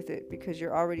 and work with it, because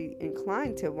you're already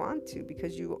inclined to want to,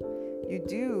 because you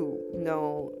do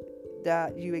know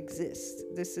that you exist.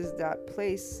 This is that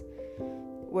place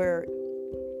where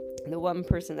the one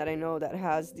person that I know that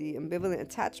has the ambivalent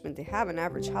attachment, they have an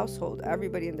average household.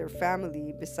 Everybody in their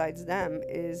family besides them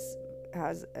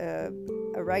has a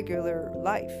regular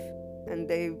life, and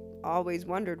they always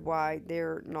wondered why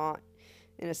they're not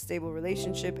in a stable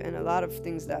relationship, and a lot of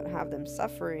things that have them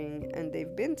suffering. And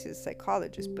they've been to a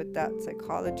psychologist, but that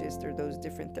psychologist or those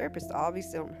different therapists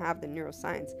obviously don't have the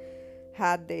neuroscience.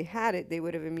 Had they had it, they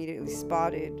would have immediately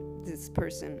spotted this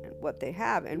person, what they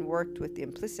have, and worked with the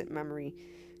implicit memory,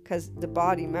 because the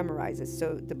body memorizes.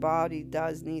 So the body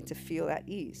does need to feel at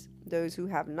ease. Those who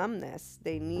have numbness,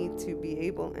 they need to be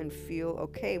able and feel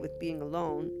okay with being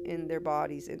alone in their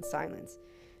bodies in silence.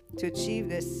 To achieve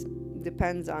this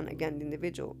depends on, again, the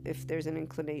individual. If there's an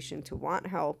inclination to want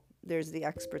help, there's the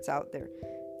experts out there.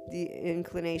 The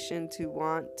inclination to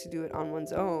want to do it on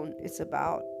one's own, it's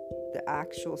about the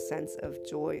actual sense of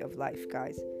joy of life,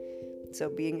 guys. So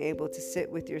being able to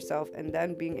sit with yourself, and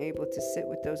then being able to sit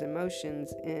with those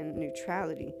emotions in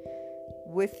neutrality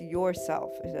with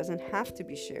yourself. It doesn't have to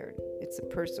be shared. It's a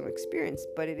personal experience,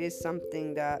 but it is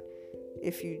something that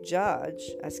if you judge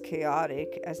as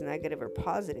chaotic, as negative or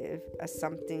positive, as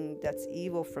something that's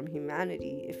evil from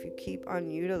humanity, if you keep on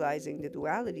utilizing the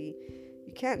duality,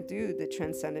 you can't do the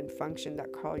transcendent function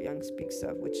that Carl Jung speaks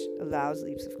of, which allows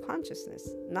leaps of consciousness.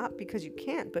 Not because you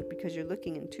can't, but because you're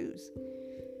looking in twos.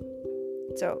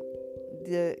 So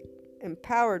the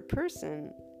empowered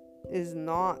person is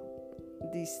not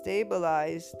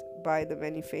destabilized by the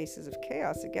many faces of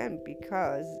chaos, again,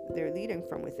 because they're leading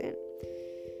from within.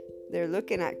 They're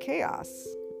looking at chaos,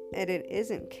 and it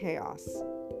isn't chaos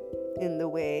in the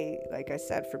way, like I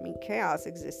said, for me, chaos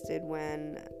existed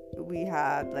when we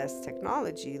had less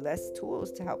technology, less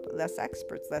tools to help, less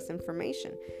experts, less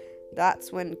information.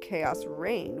 That's when chaos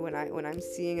reigned. When I'm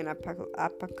seeing an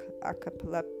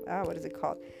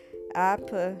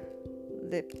oh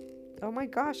my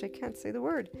gosh, I can't say the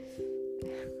word.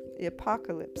 The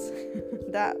apocalypse.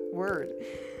 That word.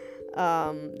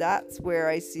 That's where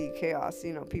I see chaos,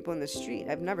 people in the street.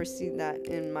 I've never seen that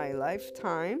in my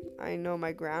lifetime. I know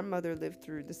my grandmother lived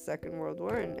through the Second World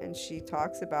War, and she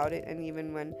talks about it, and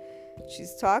even when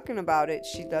she's talking about it,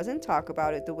 she doesn't talk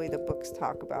about it the way the books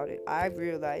talk about it. I've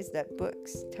realized that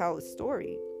books tell a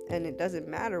story, and it doesn't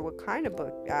matter what kind of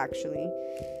book, actually.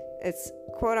 It's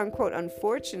quote unquote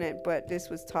unfortunate, but this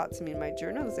was taught to me in my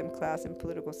journalism class in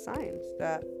political science,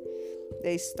 that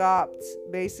they stopped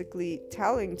basically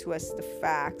telling to us the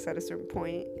facts at a certain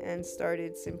point and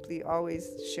started simply always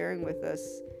sharing with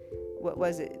us, what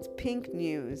was it? It's pink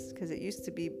news, because there used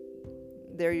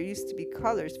to be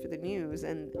colors for the news,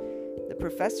 and the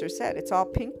professor said it's all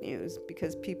pink news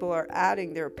because people are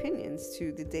adding their opinions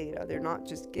to the data. They're not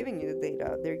just giving you the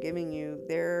data, they're giving you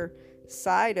their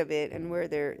side of it, and where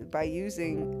they're by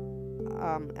using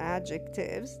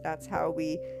adjectives. That's how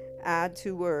we add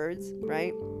to words,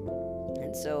 right?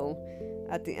 And so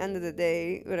at the end of the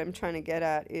day, what I'm trying to get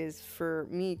at is, for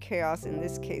me, chaos in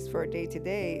this case for a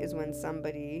day-to-day is when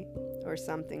somebody or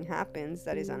something happens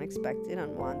that is unexpected,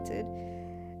 unwanted,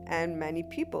 and many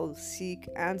people seek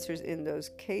answers in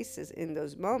those cases, in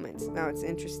those moments. Now, it's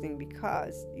interesting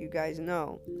because you guys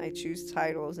know I choose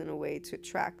titles in a way to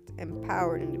attract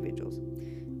empowered individuals.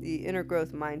 The inner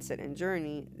growth mindset and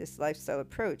journey, this lifestyle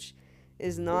approach,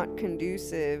 is not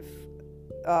conducive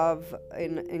of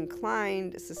an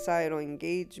inclined societal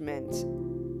engagement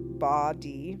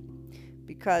body,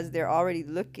 because they're already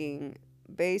looking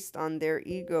based on their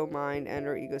ego mind and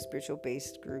or ego spiritual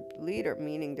based group leader,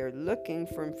 meaning they're looking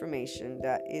for information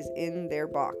that is in their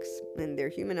box, in their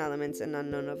human elements and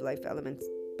unknown of life elements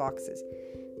boxes.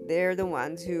 They're the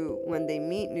ones who, when they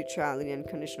meet neutrality and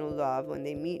conditional love, when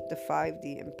they meet the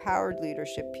 5D empowered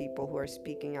leadership people who are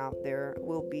speaking out there,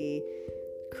 will be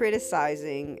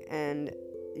criticizing and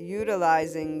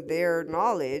utilizing their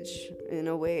knowledge in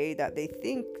a way that they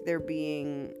think they're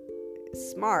being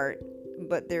smart,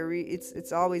 but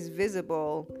it's always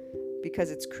visible because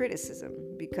it's criticism,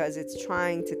 because it's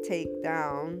trying to take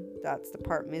down. That's the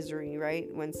part misery, right?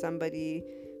 When somebody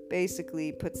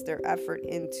basically puts their effort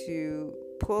into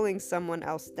pulling someone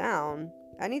else down,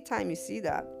 anytime you see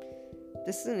that,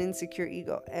 this is an insecure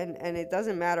ego, and it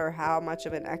doesn't matter how much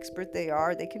of an expert they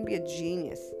are. They can be a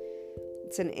genius.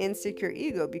 It's an insecure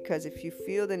ego, because if you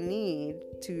feel the need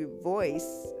to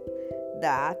voice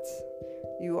that,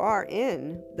 you are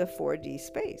in the 4D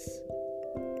space.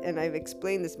 And I've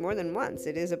explained this more than once.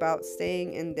 It is about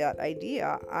staying in that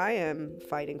idea. I am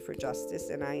fighting for justice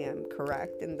and I am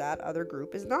correct, and that other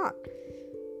group is not.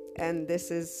 And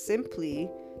this is simply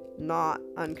not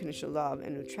unconditional love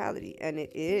and neutrality. And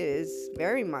it is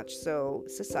very much so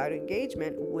societal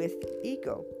engagement with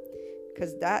ego,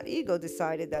 because that ego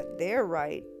decided that they're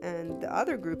right and the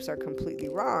other groups are completely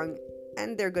wrong,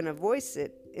 and they're going to voice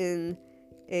it in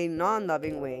a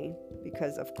non-loving way,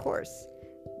 because of course,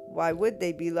 why would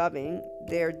they be loving?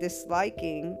 They're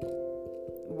disliking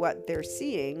what they're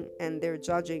seeing and they're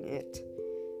judging it.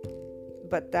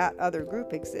 But that other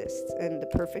group exists, and the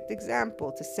perfect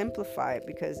example to simplify it,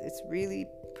 because it's really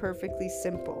perfectly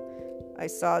simple. I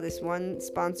saw this one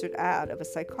sponsored ad of a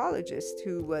psychologist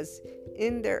who was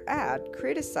in their ad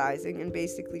criticizing and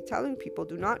basically telling people,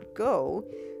 do not go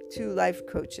to life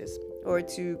coaches or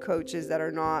to coaches that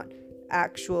are not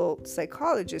actual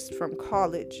psychologists from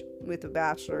college with a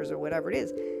bachelor's or whatever it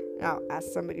is. Now,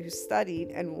 as somebody who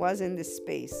studied and was in this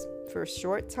space for a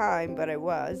short time, but I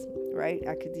was, right?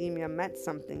 Academia meant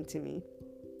something to me.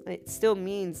 It still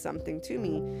means something to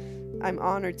me. I'm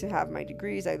honored to have my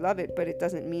degrees. I love it, but it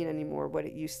doesn't mean anymore what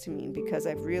it used to mean, because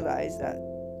I've realized that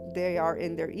they are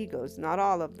in their egos. Not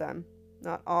all of them.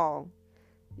 Not all.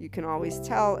 You can always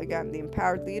tell, again, the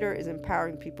empowered leader is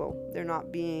empowering people. They're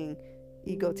not being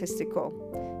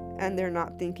egotistical, and they're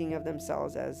not thinking of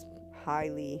themselves as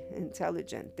highly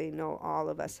intelligent. They know all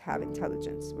of us have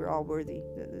intelligence. We're all worthy.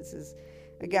 This is,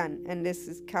 again, and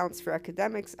counts for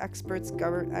academics, experts,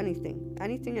 government,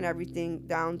 anything and everything,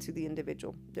 down to the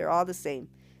individual. They're all the same.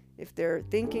 If they're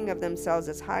thinking of themselves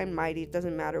as high and mighty, it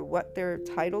doesn't matter what their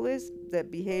title is, the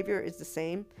behavior is the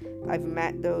same. I've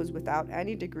met those without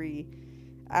any degree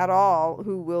at all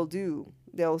who will do.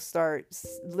 They'll start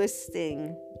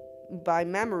listing by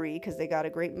memory, because they got a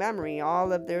great memory,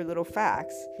 all of their little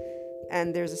facts,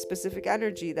 and there's a specific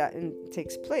energy that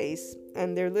takes place,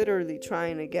 and they're literally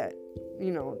trying to get,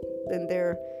 and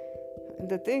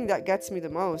the thing that gets me the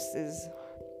most is,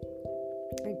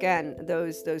 again,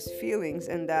 those feelings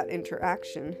and that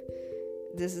interaction.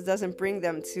 This doesn't bring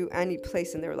them to any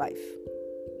place in their life.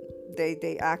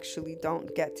 they actually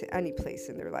don't get to any place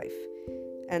in their life.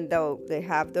 And though they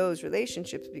have those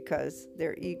relationships because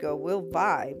their ego will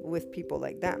vibe with people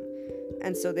like them.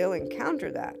 And so they'll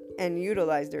encounter that and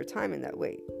utilize their time in that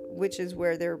way, which is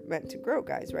where they're meant to grow,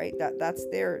 guys, right? That's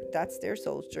their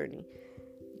soul's journey.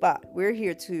 But we're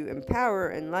here to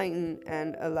empower, enlighten,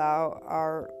 and allow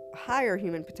our higher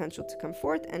human potential to come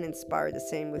forth and inspire the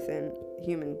same within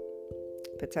human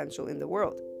potential in the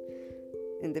world.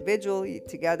 Individually,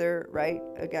 together, right?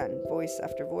 Again, voice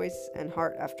after voice and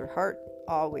heart after heart,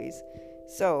 always.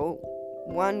 So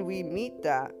when we meet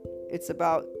that, it's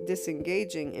about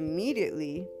disengaging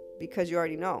immediately, because you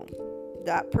already know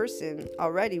that person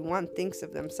already, one, thinks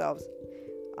of themselves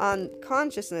on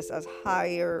consciousness as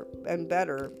higher and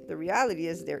better. The reality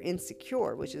is they're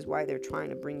insecure, which is why they're trying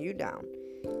to bring you down.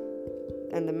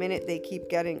 And the minute they keep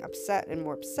getting upset and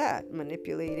more upset,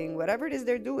 manipulating, whatever it is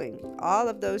they're doing, all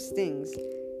of those things,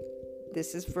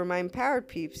 this is for my empowered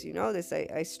peeps. You know this,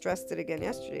 I stressed it again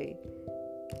yesterday.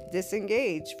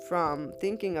 Disengage from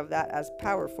thinking of that as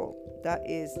powerful. That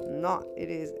is not. It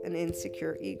is an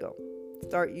insecure ego.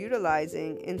 Start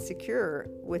utilizing insecure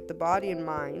with the body and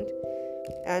mind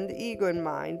and the ego in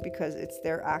mind, because it's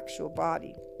their actual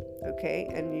body. Okay?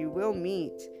 And you will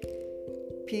meet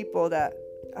people that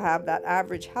have that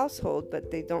average household,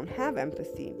 but they don't have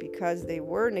empathy because they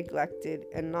were neglected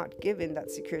and not given that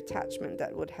secure attachment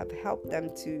that would have helped them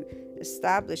to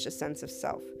establish a sense of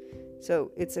self.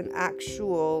 So it's an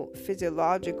actual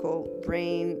physiological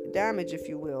brain damage, if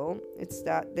you will. It's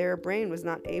that their brain was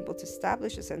not able to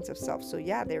establish a sense of self. So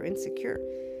yeah, they're insecure.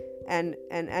 And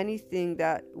anything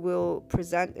that will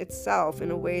present itself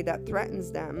in a way that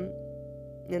threatens them,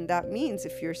 and that means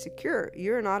if you're secure,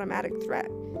 you're an automatic threat,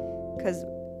 because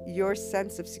your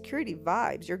sense of security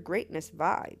vibes, your greatness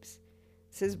vibes.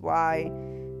 This is why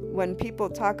when people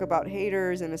talk about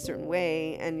haters in a certain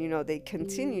way and, you know, they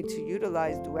continue to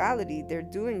utilize duality, they're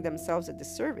doing themselves a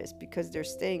disservice, because they're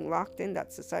staying locked in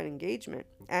that society engagement,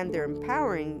 and they're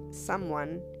empowering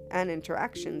someone and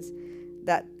interactions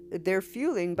that they're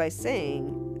fueling by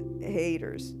saying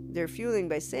haters. They're fueling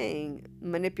by saying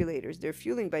manipulators. They're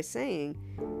fueling by saying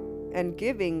and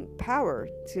giving power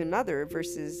to another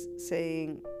versus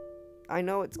saying, I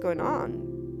know what's going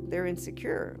on. They're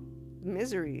insecure.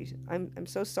 Misery. I'm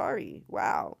so sorry.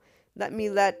 Wow.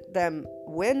 Let them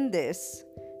win this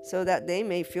so that they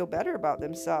may feel better about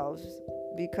themselves,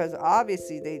 because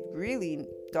obviously they really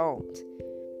don't.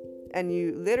 And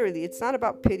you literally, it's not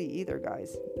about pity either,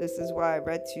 guys. This is why I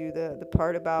read to you the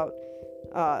part about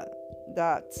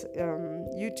that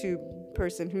YouTube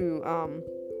person who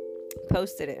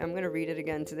posted it. I'm going to read it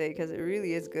again today because it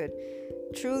really is good.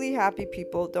 Truly happy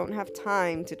people don't have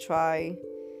time to try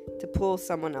to pull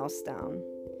someone else down.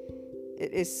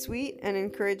 It is sweet and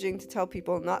encouraging to tell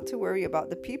people not to worry about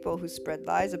the people who spread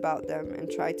lies about them and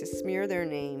try to smear their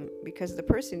name, because the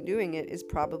person doing it is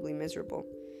probably miserable.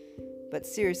 But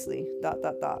seriously, ...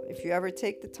 if you ever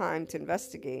take the time to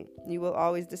investigate, you will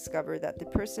always discover that the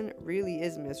person really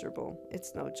is miserable.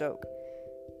 It's no joke.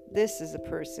 This is a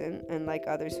person, and like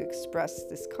others who express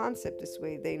this concept this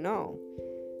way, they know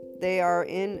they are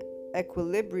in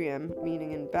equilibrium,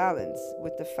 meaning in balance,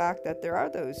 with the fact that there are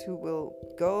those who will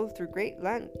go through great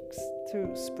lengths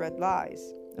to spread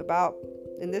lies about,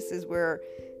 and this is where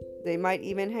they might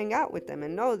even hang out with them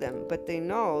and know them, but they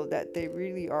know that they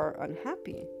really are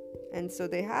unhappy. And so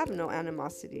they have no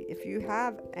animosity. If you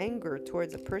have anger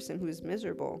towards a person who is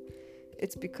miserable,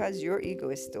 it's because your ego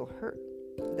is still hurt.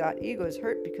 That ego is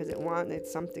hurt because it wanted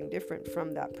something different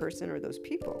from that person or those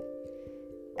people.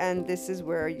 And this is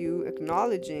where you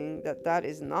acknowledging that that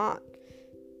is not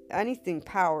anything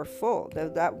powerful,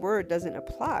 that word doesn't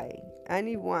apply.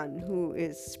 Anyone who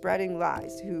is spreading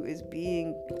lies, who is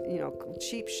being,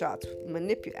 cheap shots,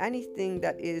 anything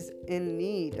that is in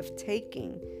need of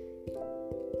taking,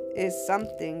 is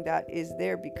something that is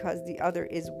there because the other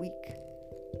is weak.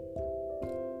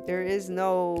 There is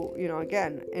no,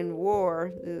 again, in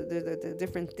war, the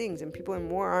different things, and people in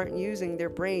war aren't using their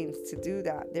brains to do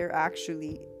that. They're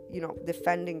actually,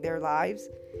 defending their lives.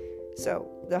 So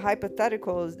the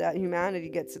hypotheticals that humanity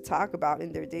gets to talk about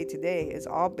in their day-to-day is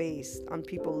all based on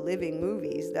people living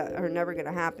movies that are never going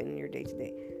to happen in your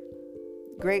day-to-day.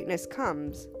 Greatness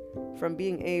comes from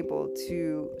being able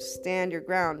to stand your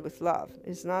ground with love.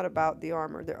 It's not about the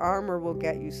armor. The armor will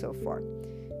get you so far.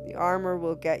 The armor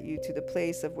will get you to the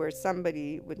place of where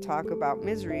somebody would talk about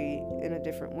misery in a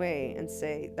different way and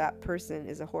say that person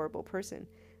is a horrible person.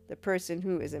 The person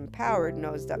who is empowered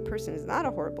knows that person is not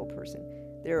a horrible person.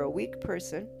 They're a weak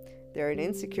person. They're an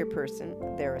insecure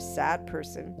person. They're a sad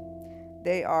person.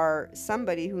 They are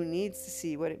somebody who needs to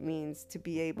see what it means to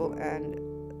be able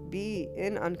and be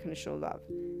in unconditional love.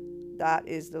 That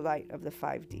is the light of the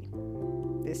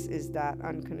 5D. This is that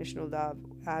unconditional love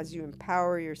as you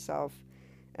empower yourself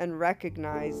and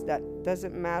recognize that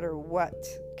doesn't matter what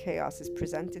chaos is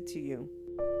presented to you.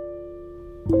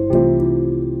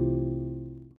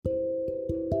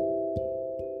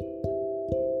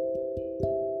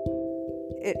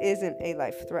 It isn't a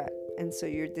life threat. And so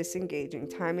you're disengaging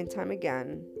time and time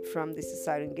again from the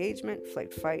societal engagement,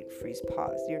 flight, fight, freeze,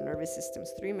 pause, your nervous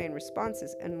system's 3 main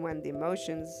responses. And when the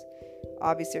emotions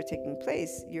obviously are taking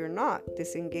place, you're not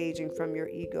disengaging from your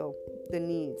ego, the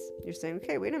needs. You're saying,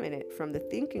 okay, wait a minute, from the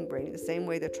thinking brain, the same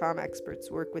way the trauma experts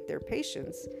work with their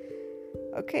patients.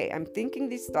 Okay, I'm thinking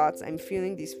these thoughts, I'm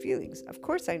feeling these feelings. Of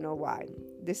course I know why.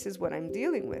 This is what I'm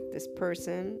dealing with. This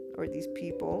person or these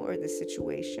people or this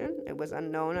situation. It was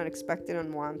unknown, unexpected,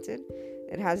 unwanted.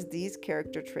 It has these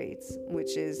character traits,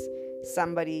 which is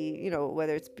somebody,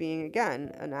 whether it's being,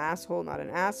 again, an asshole, not an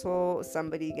asshole,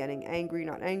 somebody getting angry,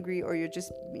 not angry, or you're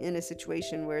just in a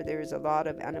situation where there's a lot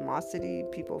of animosity,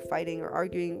 people fighting or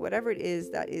arguing, whatever it is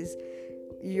that is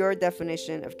your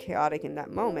definition of chaotic in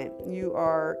that moment. You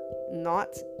are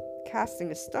not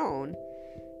casting a stone.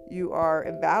 You are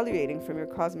evaluating from your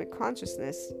cosmic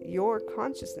consciousness, your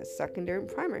consciousness, secondary and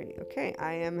primary. Okay,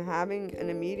 I am having an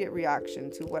immediate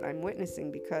reaction to what I'm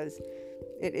witnessing because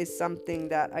it is something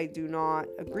that I do not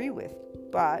agree with.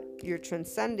 But you're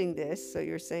transcending this. So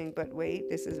you're saying, but wait,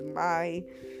 this is my,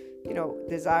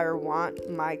 desire, want,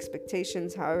 my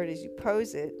expectations, however it is you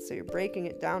pose it. So you're breaking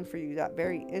it down for you that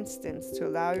very instance to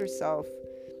allow yourself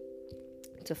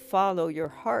to follow your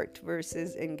heart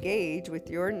versus engage with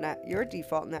your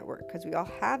default network, because we all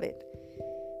have it.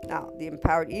 Now, the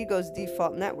empowered ego's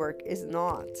default network is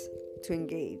not to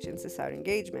engage in societal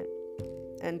engagement.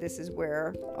 And this is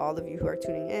where all of you who are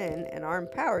tuning in and are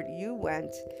empowered, you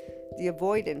went the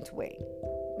avoidant way,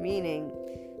 meaning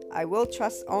I will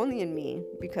trust only in me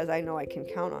because I know I can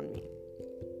count on me.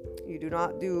 You do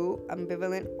not do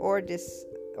ambivalent or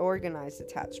disorganized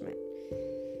attachment.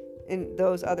 In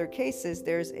those other cases,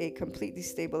 there's a complete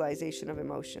destabilization of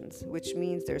emotions, which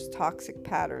means there's toxic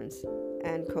patterns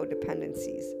and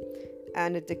codependencies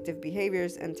and addictive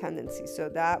behaviors and tendencies. So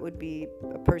that would be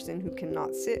a person who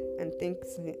cannot sit and think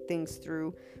things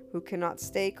through, who cannot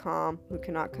stay calm, who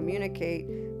cannot communicate,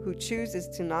 who chooses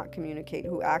to not communicate,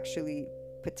 who actually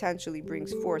potentially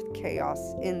brings forth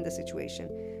chaos in the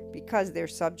situation because they're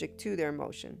subject to their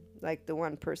emotion. Like the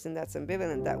one person that's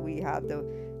ambivalent that we had the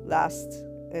last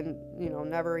and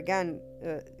never again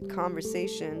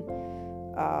conversation,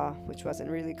 which wasn't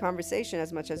really conversation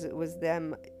as much as it was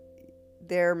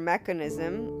their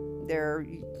mechanism, their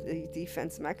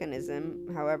defense mechanism.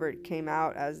 However, it came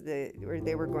out as they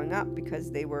were going up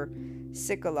because they were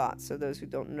sick a lot. So those who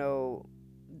don't know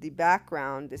the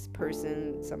background, this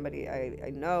person, somebody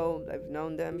I know, I've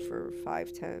known them for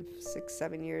 5, 10, 6,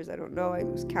 7 years, I don't know, I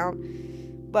lose count,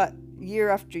 but year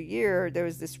after year there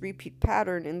was this repeat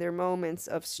pattern in their moments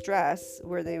of stress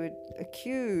where they would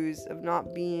accuse of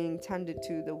not being tended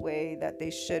to the way that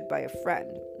they should by a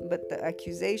friend, but the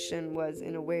accusation was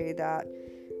in a way that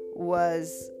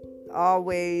was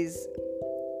always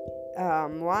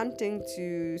wanting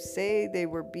to say they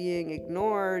were being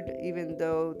ignored, even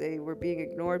though they were being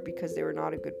ignored because they were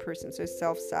not a good person. So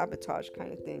self-sabotage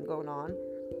kind of thing going on.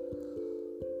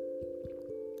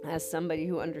 As somebody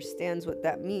who understands what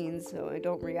that means, so I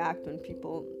don't react when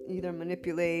people either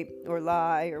manipulate or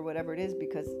lie or whatever it is,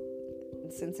 because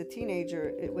since a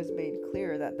teenager it was made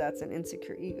clear that that's an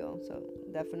insecure ego. So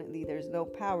definitely there's no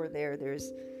power there.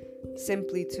 There's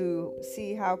simply to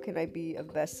see how can I be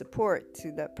of best support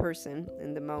to that person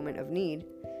in the moment of need.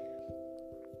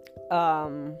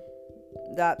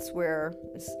 That's where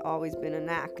it's always been a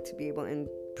knack to be able to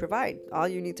provide. All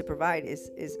you need to provide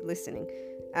is listening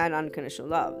and unconditional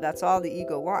love. That's all the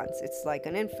ego wants. It's like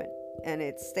an infant, and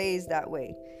it stays that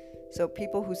way. So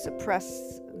people who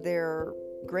suppress their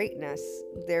greatness,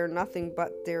 they're nothing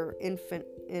but their infant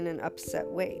in an upset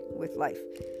way with life,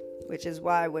 which is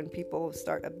why when people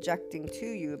start objecting to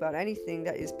you about anything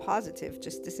that is positive,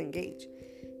 just disengage,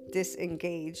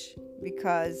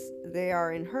 because they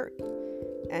are in hurt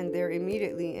and they're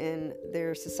immediately in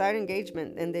their societal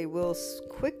engagement, and they will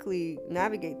quickly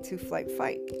navigate to flight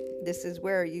fight. This is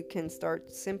where you can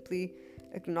start simply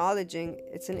acknowledging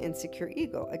it's an insecure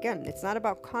ego. Again, it's not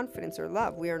about confidence or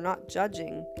love. We are not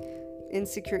judging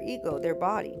insecure ego, their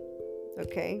body.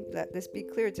 Okay, let this be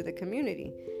clear to the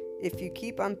community. If you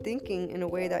keep on thinking in a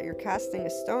way that you're casting a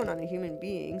stone on a human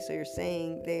being, so you're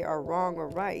saying they are wrong or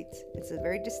right, it's a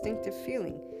very distinctive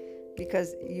feeling,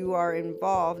 because you are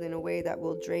involved in a way that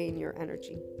will drain your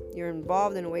energy. You're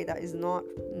involved in a way that is not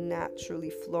naturally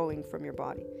flowing from your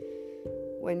body.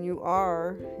 When you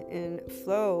are in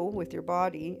flow with your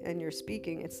body and you're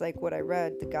speaking, it's like what I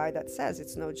read, the guy that says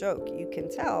it's no joke. You can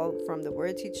tell from the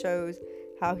words he chose,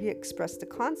 how he expressed the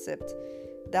concept,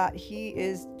 that he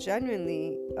is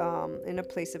genuinely in a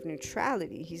place of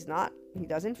neutrality. He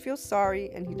doesn't feel sorry,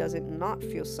 and he doesn't not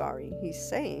feel sorry. He's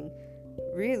saying,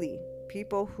 really,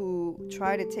 people who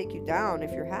try to take you down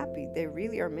if you're happy, they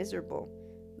really are miserable.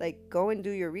 Like, go and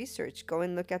do your research, go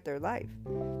and look at their life.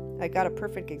 I got a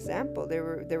perfect example. There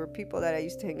were people that I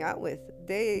used to hang out with.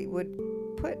 They would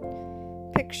put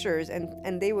pictures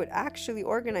and they would actually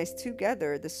organize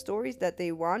together the stories that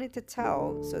they wanted to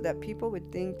tell so that people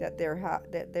would think that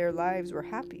their lives were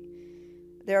happy.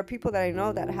 There are people that I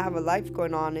know that have a life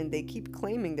going on and they keep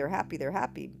claiming they're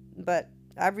happy, but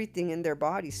everything in their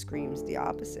body screams the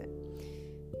opposite.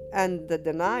 And the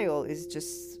denial is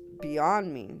just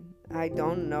beyond me. I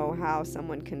don't know how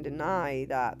someone can deny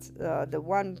that. The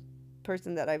one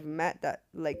person that I've met that,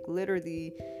 like,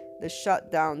 literally the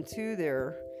shutdown to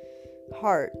their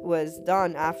heart was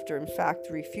done after, in fact,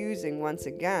 refusing once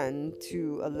again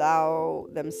to allow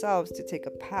themselves to take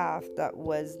a path that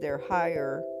was their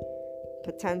higher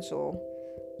potential.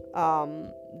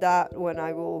 That one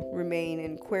I will remain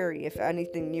in query. If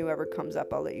anything new ever comes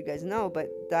up, I'll let you guys know. But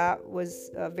that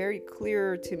was very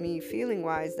clear to me, feeling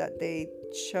wise, that they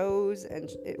chose, and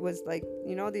it was like,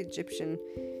 the Egyptian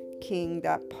king,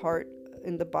 that part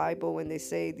in the Bible when they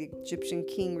say the Egyptian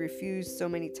king refused so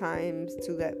many times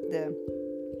to let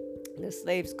the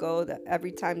slaves go, that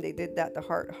every time they did that, the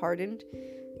heart hardened.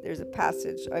 There's a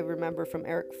passage I remember from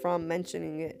Erich Fromm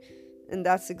mentioning it. And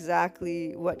that's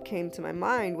exactly what came to my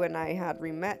mind when I had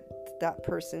re-met that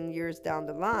person years down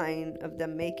the line, of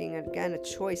them making, again, a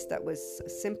choice that was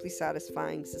simply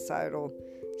satisfying societal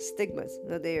stigmas.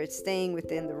 They are staying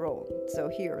within the role. So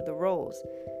here, the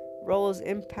roles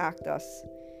impact us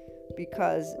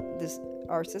because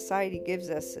our society gives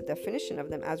us a definition of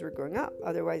them as we're growing up.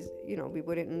 Otherwise, we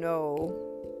wouldn't know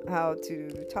how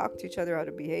to talk to each other, how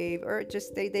to behave, or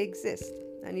just they exist.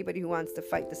 Anybody who wants to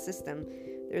fight the system,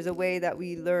 there's a way that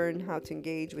we learn how to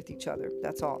engage with each other.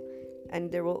 That's all. And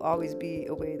there will always be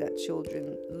a way that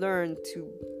children learn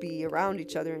to be around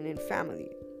each other and in family.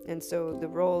 And so the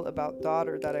role about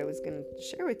daughter that I was going to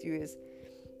share with you is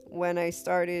when I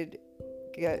started.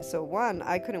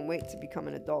 I couldn't wait to become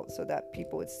an adult so that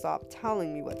people would stop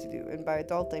telling me what to do. And by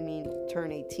adult, I mean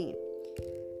turn 18.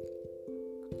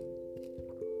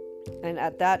 And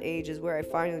at that age is where I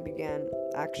finally began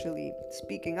actually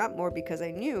speaking up more, because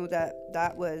I knew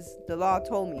that was, the law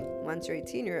told me, once you're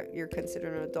 18, you're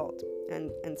considered an adult.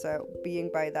 And so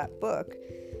being by that book,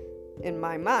 in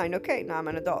my mind, okay, now I'm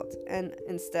an adult. And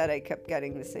instead I kept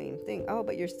getting the same thing. Oh,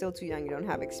 but you're still too young. You don't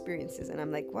have experiences. And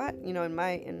I'm like, what?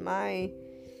 In my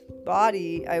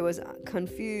body, I was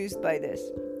confused by this.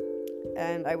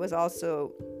 And I was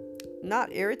also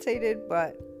not irritated,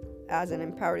 but as an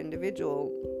empowered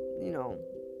individual,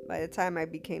 by the time I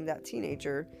became that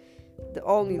teenager, the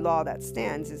only law that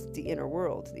stands is the inner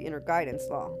world, the inner guidance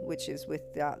law, which is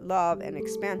with that love and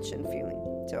expansion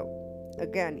feeling. So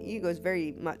again, ego is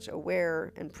very much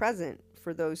aware and present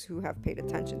for those who have paid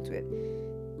attention to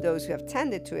it. Those who have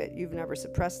tended to it, you've never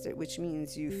suppressed it, which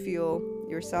means you feel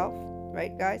yourself,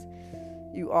 right, guys?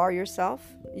 You are yourself.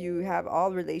 You have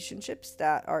all relationships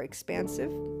that are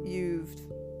expansive. You've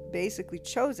basically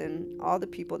chosen all the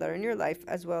people that are in your life,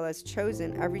 as well as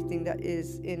chosen everything that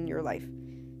is in your life.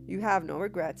 You have no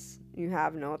regrets. You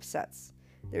have no upsets.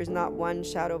 There's not one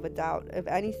shadow of a doubt of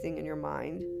anything in your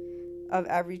mind of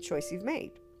every choice you've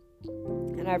made.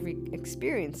 And every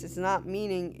experience is not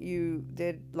meaning you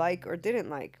did like or didn't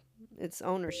like. It's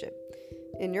ownership.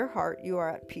 In your heart, you are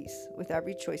at peace with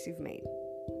every choice you've made.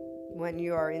 When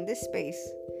you are in this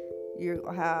space, you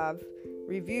have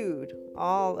reviewed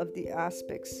all of the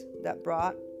aspects that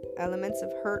brought elements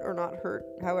of hurt or not hurt,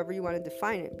 however you want to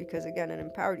define it, because again, an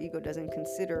empowered ego doesn't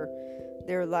consider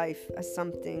their life as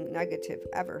something negative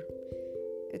ever.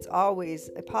 It's always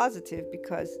a positive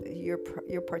because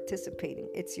you're participating.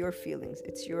 It's your feelings,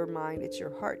 it's your mind, it's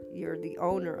your heart. You're the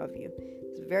owner of you.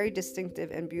 It's a very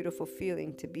distinctive and beautiful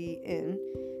feeling to be in,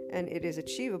 and it is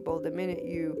achievable the minute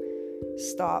you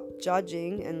stop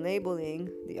judging and labeling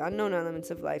the unknown elements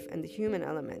of life and the human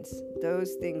elements,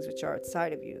 those things which are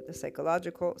outside of you, the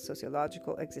psychological,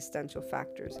 sociological, existential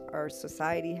factors. Our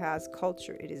society has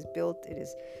culture. It is built, it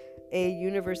is a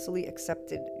universally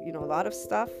accepted, a lot of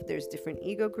stuff. There's different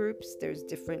ego groups, there's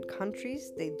different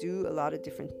countries. They do a lot of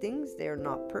different things. They are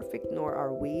not perfect, nor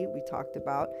are we. We talked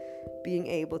about being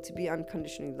able to be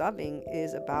unconditionally loving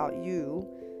is about you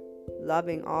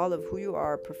loving all of who you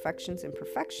are, perfections,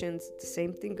 imperfections, the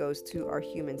same thing goes to our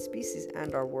human species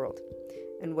and our world.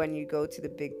 And when you go to the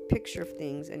big picture of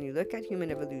things and you look at human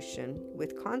evolution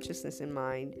with consciousness in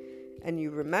mind, and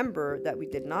you remember that we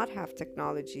did not have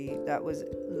technology that was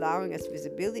allowing us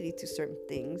visibility to certain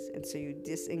things, and so you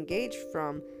disengage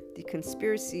from the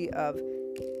conspiracy of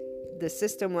the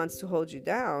system wants to hold you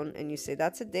down, and you say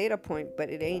that's a data point, but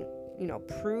it ain't,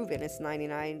 proven. It's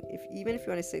 99. Even if you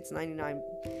want to say it's 99,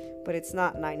 but it's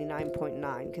not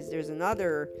 99.9, because there's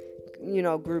another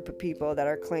group of people that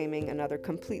are claiming another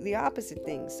completely opposite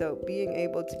thing. So being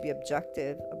able to be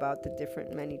objective about the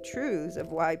different many truths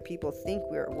of why people think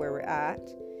we're where we're at,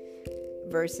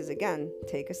 versus, again,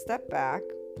 take a step back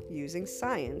using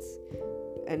science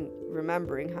and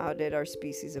remembering how did our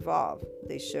species evolve.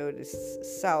 They showed a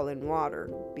cell in water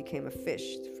became a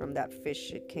fish. From that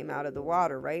fish, it came out of the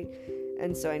water, right?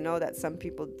 And so I know that some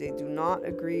people, they do not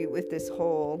agree with this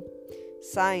whole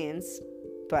science,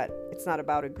 but it's not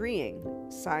about agreeing.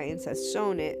 Science has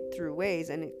shown it through ways,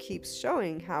 and it keeps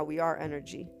showing how we are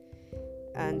energy.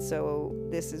 And so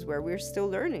this is where we're still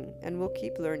learning, and we'll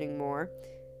keep learning more.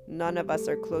 None of us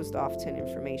are closed off to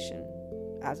information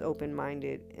as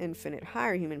open-minded, infinite,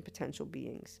 higher human potential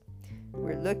beings.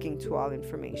 We're looking to all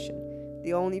information.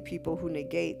 The only people who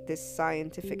negate this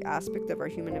scientific aspect of our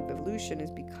human evolution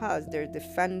is because they're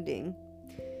defending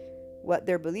what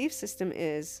their belief system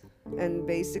is, and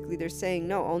basically they're saying,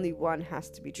 no, only one has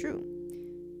to be true.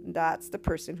 That's the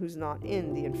person who's not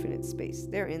in the infinite space.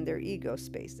 They're in their ego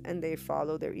space, and they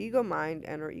follow their ego mind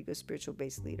and our ego spiritual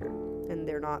base leader, and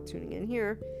they're not tuning in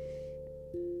here.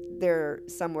 They're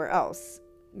somewhere else,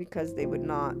 because they would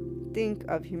not think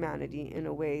of humanity in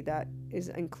a way that is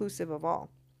inclusive of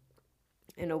all,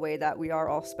 in a way that we are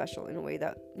all special, in a way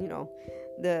that,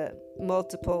 the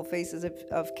multiple faces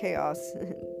of chaos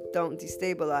don't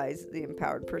destabilize the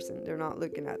empowered person. They're not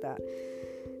looking at that.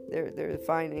 They're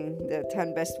finding the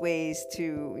 10 best ways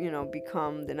to,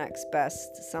 become the next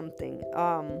best something.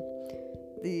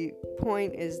 The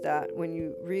point is that when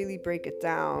you really break it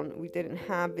down, we didn't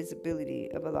have visibility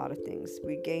of a lot of things.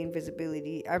 We gain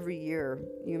visibility every year.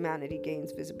 Humanity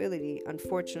gains visibility.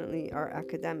 Unfortunately, our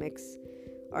academics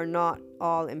are not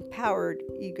all empowered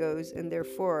egos, and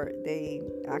therefore they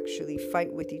actually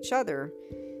fight with each other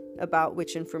about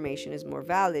which information is more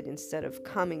valid, instead of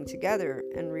coming together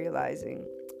and realizing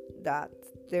that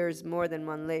there's more than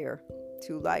one layer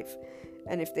to life.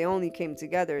 And if they only came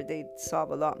together, they'd solve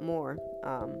a lot more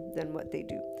than what they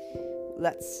do.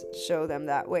 Let's show them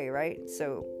that way, right?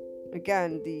 So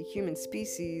again, the human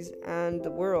species and the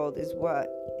world is what,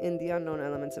 in the unknown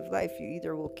elements of life, you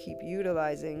either will keep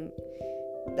utilizing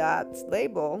that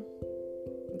label,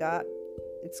 that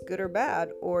it's good or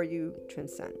bad, or you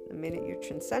transcend. The minute you're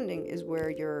transcending is where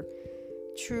your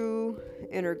true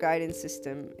inner guidance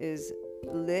system is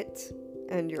lit,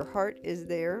 and your heart is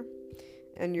there,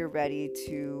 and you're ready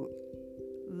to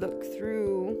look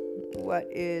through what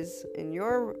is in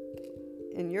your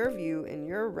view, in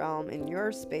your realm, in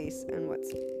your space, and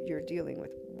what's you're dealing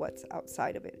with, what's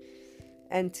outside of it,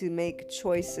 and to make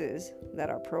choices that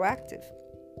are proactive.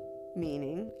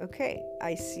 Meaning, okay,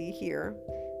 I see here,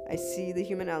 I see the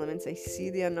human elements, I see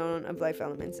the unknown of life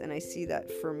elements, and I see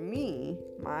that for me,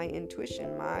 my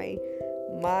intuition,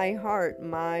 my heart,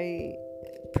 my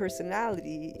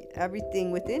personality,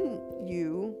 everything within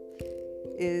you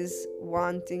is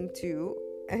wanting to,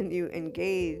 and you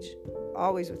engage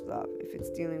always with love. If it's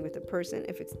dealing with a person,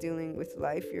 if it's dealing with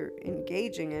life, you're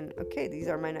engaging in, okay, these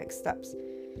are my next steps.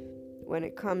 When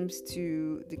it comes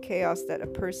to the chaos that a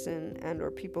person and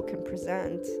or people can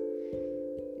present,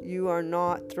 you are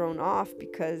not thrown off,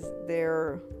 because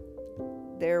their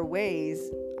ways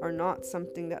are not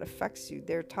something that affects you.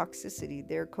 Their toxicity,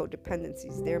 their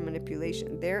codependencies, their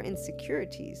manipulation, their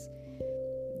insecurities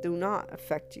do not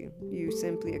affect you. You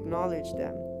simply acknowledge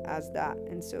them as that,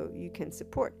 and so you can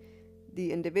support.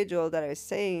 The individual that I was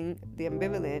saying, the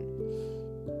ambivalent,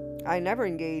 I never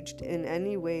engaged in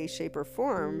any way, shape, or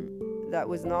form that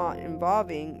was not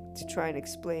involving to try and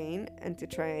explain and to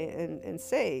try and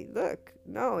say, look,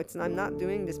 no, I'm not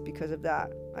doing this because of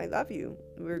that. I love you.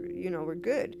 We're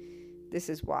good. This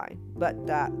is why. But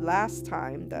that last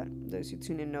time, that those who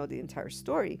tune in know the entire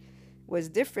story, was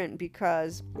different,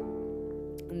 because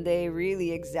they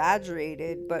really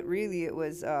exaggerated, but really it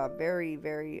was a very,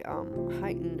 very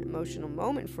heightened emotional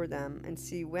moment for them. And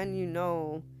see, when you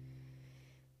know,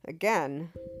 again,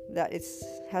 that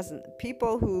hasn't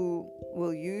people who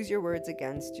will use your words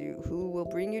against you, who will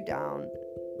bring you down.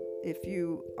 If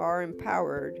you are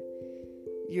empowered,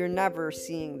 you're never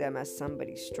seeing them as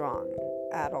somebody strong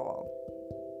at all.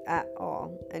 at all.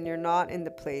 And you're not in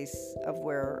the place of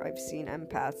where I've seen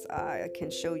empaths. I can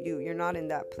show you. You're not in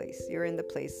that place. You're in the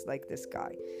place like this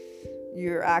guy.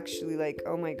 You're actually like,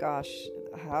 oh my gosh,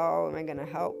 how am I going to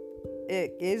help?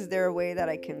 Is there a way that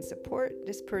I can support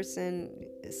this person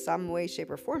in some way, shape,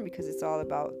 or form? Because it's all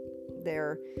about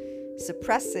their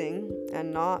suppressing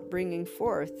and not bringing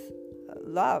forth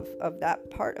love of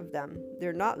that part of them.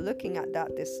 They're not looking at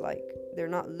that dislike. They're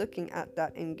not looking at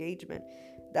that engagement,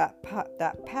 that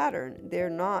pattern.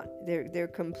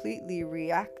 They're completely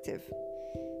reactive,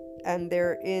 and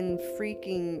they're in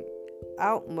freaking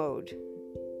out mode,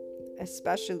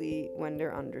 especially when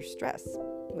they're under stress,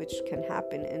 which can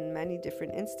happen in many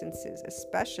different instances,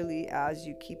 especially as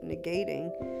you keep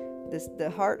negating this. The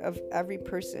heart of every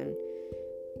person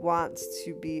wants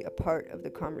to be a part of the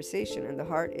conversation, and the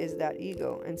heart is that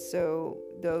ego. And so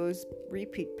those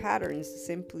repeat patterns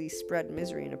simply spread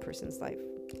misery in a person's life.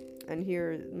 And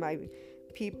here, my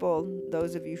people,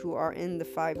 those of you who are in the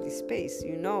 5D space,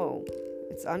 you know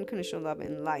it's unconditional love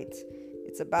and light.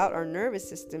 It's about our nervous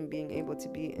system being able to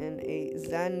be in a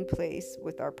Zen place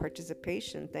with our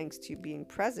participation, thanks to being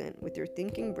present with your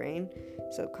thinking brain.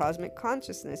 So cosmic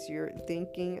consciousness, you're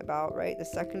thinking about, right, the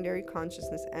secondary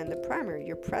consciousness and the primary.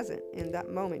 You're present in that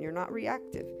moment. You're not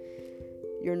reactive.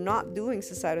 You're not doing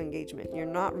societal engagement. You're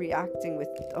not reacting with,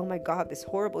 oh my God, this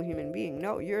horrible human being.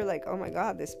 No, you're like, oh my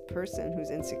God, this person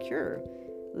who's insecure.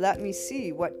 Let me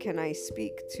see, what can I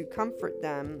speak to comfort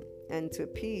them and to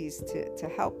appease, to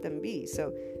help them be.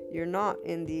 So you're not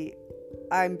in the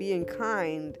I'm being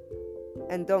kind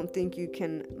and don't think you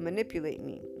can manipulate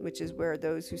me, which is where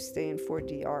those who stay in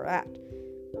 4D are at.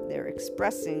 They're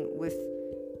expressing with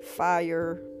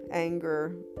fire,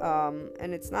 anger,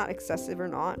 and it's not excessive or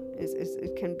not.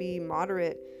 It can be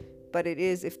moderate, but it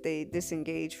is, if they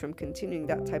disengage from continuing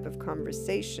that type of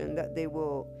conversation, that they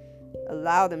will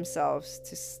allow themselves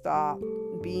to stop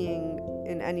being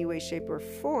in any way, shape, or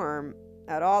form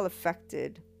at all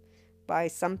affected by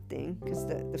something, because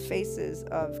the faces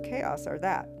of chaos are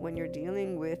that when you're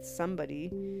dealing with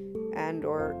somebody and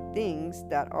or things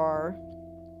that are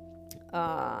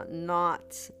not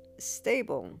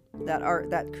stable,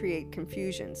 that create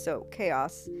confusion. So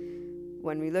chaos,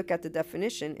 when we look at the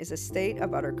definition, is a state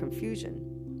of utter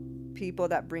confusion. People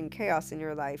that bring chaos in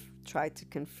your life try to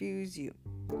confuse you,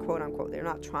 quote unquote. They're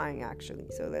not trying, actually.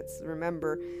 So let's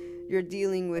remember, you're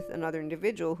dealing with another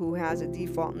individual who has a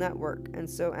default network, and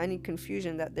so any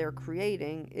confusion that they're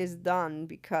creating is done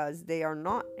because they are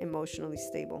not emotionally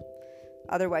stable.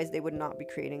 Otherwise they would not be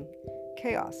creating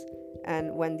chaos.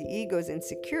 And when the ego is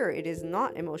insecure, it is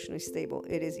not emotionally stable.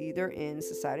 It is either in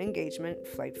societal engagement,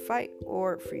 flight, fight,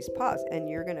 or freeze, pause. And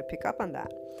you're going to pick up on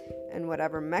that. And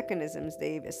whatever mechanisms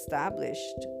they've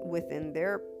established within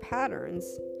their patterns,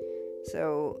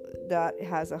 so that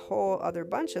has a whole other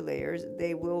bunch of layers,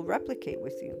 they will replicate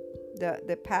with you.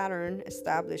 The pattern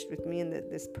established with me and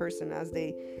this person, as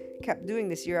they kept doing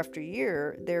this year after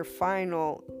year, their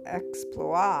final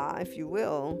exploit, if you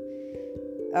will,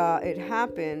 it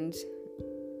happened.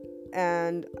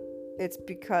 And it's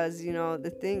because,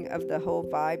 the thing of the whole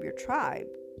vibe, your tribe,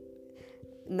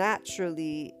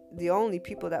 naturally the only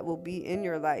people that will be in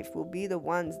your life will be the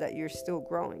ones that you're still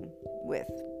growing with.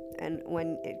 And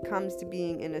when it comes to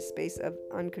being in a space of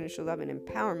unconditional love and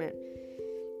empowerment,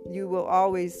 you will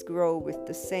always grow with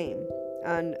the same.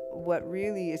 And what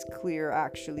really is clear,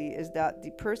 actually, is that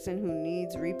the person who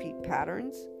needs repeat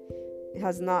patterns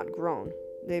has not grown.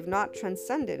 They've not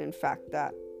transcended, in fact,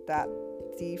 that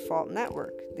default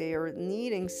network. They are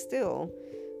needing still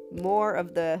more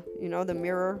of the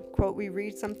mirror quote we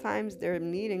read sometimes. They're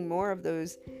needing more of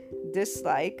those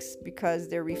dislikes because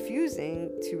they're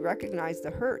refusing to recognize the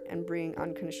hurt and bring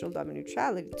unconditional love and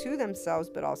neutrality to themselves,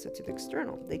 but also to the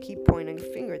external. They keep pointing a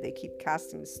finger. They keep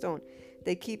casting the stone.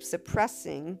 They keep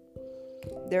suppressing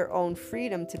their own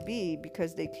freedom to be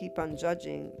because they keep on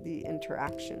judging the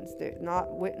interactions. They're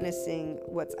not witnessing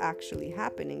what's actually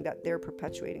happening, that they're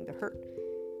perpetuating the hurt.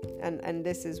 And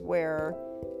this is where,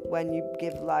 when you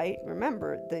give light,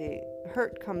 remember, the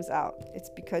hurt comes out. It's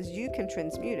because you can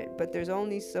transmute it, but there's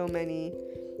only so many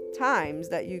times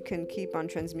that you can keep on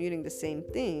transmuting the same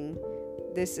thing.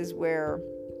 This is where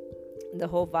the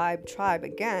whole vibe tribe,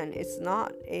 again, it's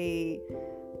not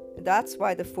that's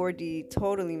why the 4D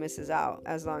totally misses out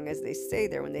as long as they stay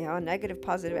there. When they have a negative,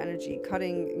 positive energy,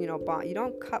 cutting, bond, you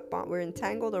don't cut bond. We're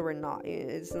entangled or we're not.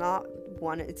 It's not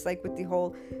one. It's like with the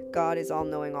whole God is all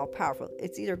knowing, all powerful.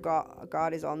 It's either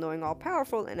God is all knowing, all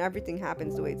powerful, and everything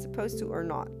happens the way it's supposed to, or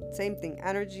not. Same thing.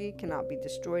 Energy cannot be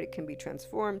destroyed. It can be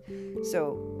transformed.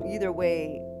 So either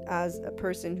way, as a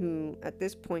person who at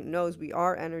this point knows we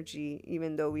are energy,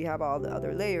 even though we have all the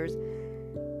other layers,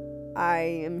 I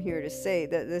am here to say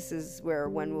that this is where,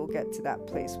 when we'll get to that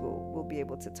place, we'll be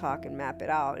able to talk and map it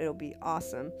out. It'll be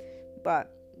awesome.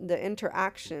 But the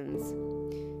interactions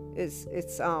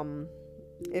it's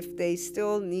if they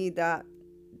still need that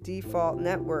default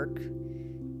network,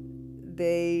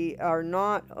 they are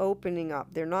not opening up.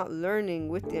 They're not learning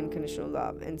with the unconditional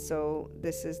love. And so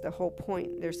this is the whole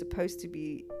point. They're supposed to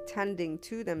be tending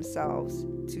to themselves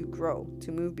to grow,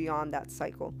 to move beyond that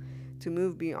cycle, to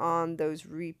move beyond those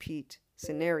repeat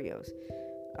scenarios.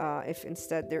 If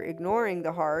instead they're ignoring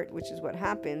the heart, which is what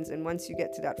happens, and once you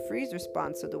get to that freeze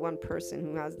response, so the one person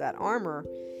who has that armor,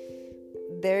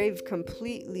 they've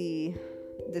completely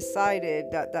decided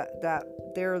that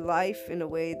their life in a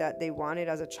way that they wanted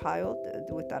as a child,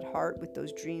 with that heart, with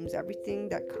those dreams, everything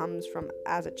that comes from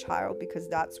as a child, because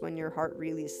that's when your heart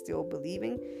really is still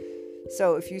believing.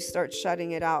 So if you start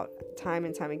shutting it out time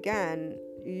and time again,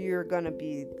 you're going to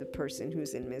be the person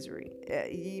who's in misery,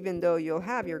 even though you'll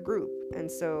have your group.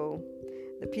 And so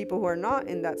the people who are not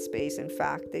in that space, in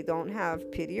fact, they don't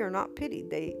have pity or not pity.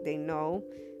 They know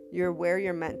you're where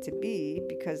you're meant to be,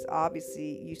 because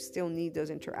obviously you still need those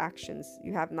interactions.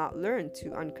 You have not learned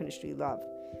to unconditionally love.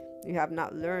 You have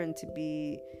not learned to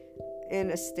be in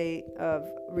a state of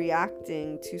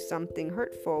reacting to something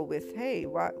hurtful with, hey,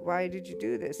 why did you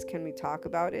do this? Can we talk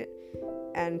about it?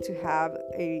 And to have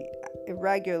a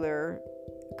regular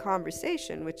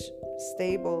conversation, which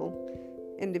stable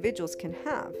individuals can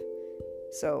have.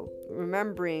 So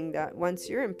remembering that once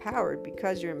you're empowered,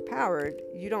 because you're empowered,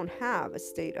 you don't have a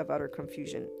state of utter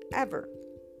confusion ever,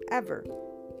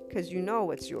 because you know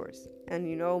what's yours. And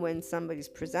you know when somebody's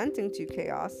presenting to you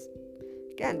chaos,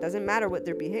 again, doesn't matter what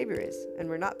their behavior is. And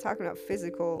we're not talking about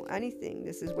physical anything.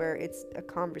 This is where it's a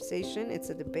conversation, it's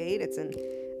a debate, it's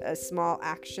a small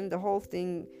action. The whole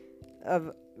thing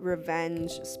of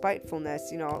revenge,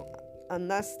 spitefulness,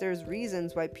 unless there's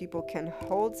reasons why people can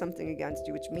hold something against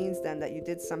you, which means then that you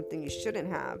did something you shouldn't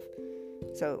have.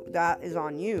 So that is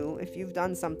on you. If you've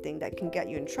done something that can get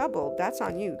you in trouble, that's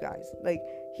on you, guys. Like,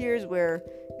 here's where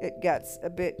it gets a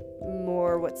bit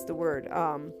more, what's the word?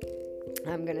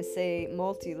 I'm going to say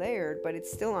multi-layered, but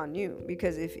it's still on you.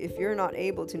 Because if you're not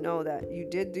able to know that you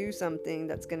did do something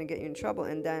that's going to get you in trouble,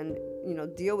 and then,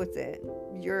 deal with it,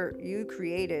 you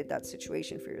created that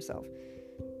situation for yourself.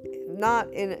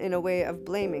 Not in a way of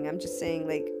blaming. I'm just saying,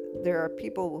 like, there are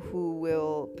people who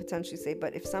will potentially say,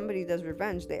 but if somebody does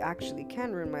revenge, they actually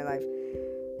can ruin my life.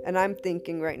 And I'm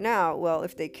thinking right now, well,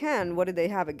 if they can, what do they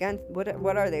have against, what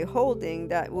are they holding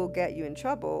that will get you in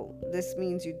trouble? This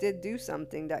means you did do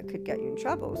something that could get you in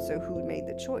trouble. So who made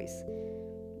the choice?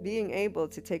 Being able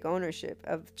to take ownership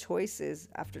of choices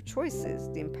after choices,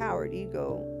 the empowered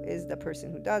ego is the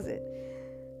person who does it.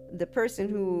 The person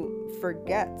who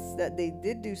forgets that they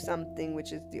did do something,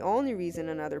 which is the only reason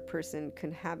another person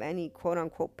can have any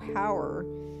quote-unquote power,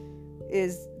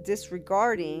 is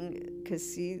disregarding, because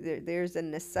see, there's a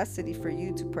necessity for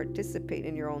you to participate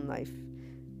in your own life.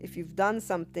 If you've done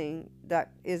something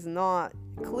that is not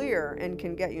clear and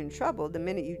can get you in trouble, the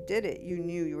minute you did it, you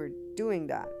knew you were doing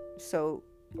that. So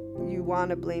you want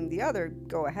to blame the other,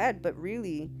 go ahead, but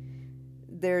really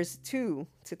there's two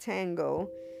to tango.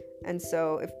 And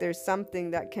so if there's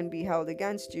something that can be held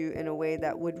against you in a way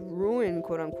that would ruin,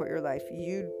 quote unquote, your life,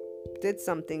 you did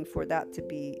something for that to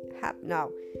be Now,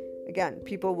 again,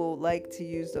 people will like to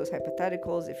use those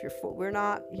hypotheticals. We're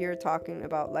not here talking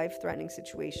about life-threatening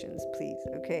situations, please.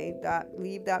 Okay,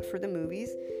 leave that for the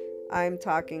movies. I'm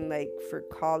talking like for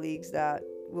colleagues that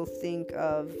will think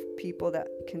of people that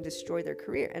can destroy their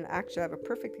career. And actually, I have a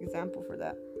perfect example for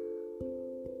that.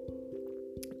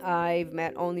 I've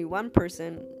met only one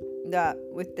person that,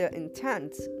 with the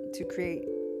intent to create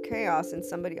chaos in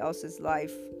somebody else's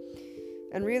life,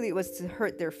 and really it was to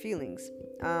hurt their feelings,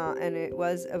 and it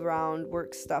was around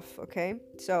work stuff. Okay,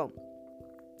 so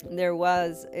there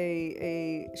was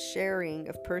a sharing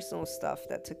of personal stuff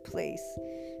that took place,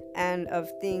 and of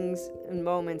things and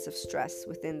moments of stress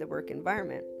within the work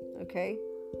environment. Okay,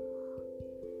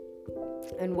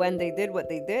 and when they did what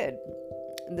they did,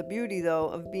 the beauty though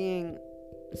of being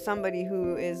somebody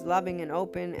who is loving and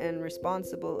open and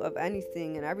responsible of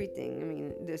anything and everything. I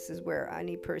mean, this is where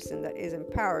any person that is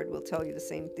empowered will tell you the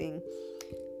same thing.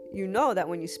 You know that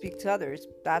when you speak to others,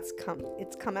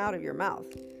 it's come out of your mouth.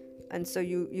 And so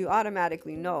you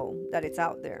automatically know that it's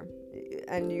out there,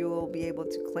 and you will be able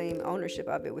to claim ownership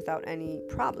of it without any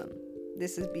problem.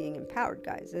 This is being empowered,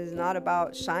 guys. It is not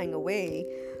about shying away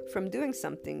from doing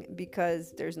something,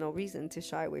 because there's no reason to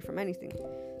shy away from anything.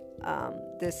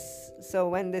 So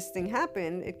when this thing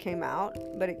happened, it came out,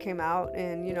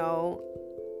 and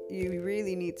you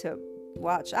really need to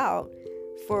watch out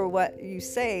for what you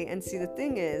say. And see, the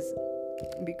thing is,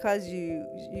 because you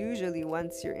usually,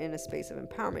 once you're in a space of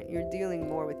empowerment, you're dealing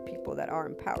more with people that are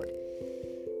empowered,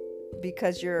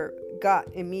 because your gut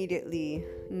immediately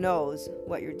knows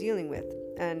what you're dealing with.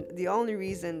 And the only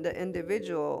reason the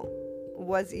individual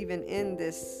was even in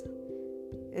this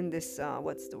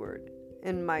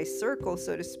in my circle,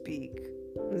 so to speak,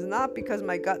 is not because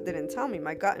my gut didn't tell me.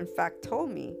 My gut, in fact,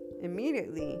 told me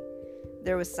immediately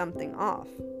there was something off.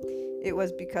 It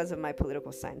was because of my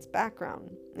political science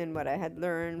background and what I had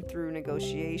learned through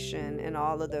negotiation and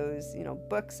all of those,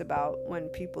 books about when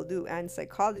people do, and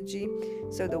psychology.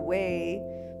 So the way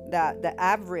that the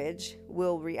average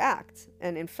will react.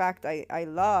 And in fact, I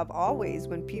love always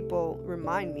when people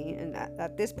remind me, and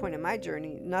at this point in my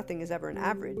journey, nothing is ever an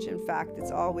average. In fact,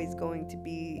 it's always going to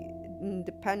be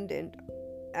independent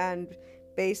and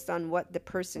based on what the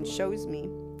person shows me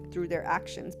through their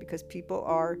actions, because people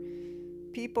are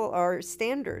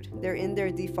standard. They're in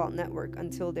their default network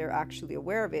until they're actually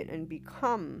aware of it and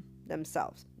become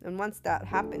themselves. And once that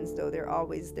happens, though, they're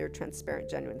always their transparent,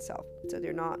 genuine self. So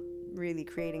they're not really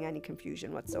creating any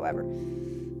confusion whatsoever.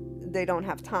 They don't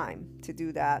have time to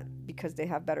do that because they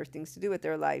have better things to do with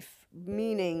their life,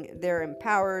 meaning they're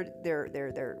empowered,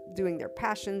 they're doing their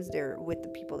passions, they're with the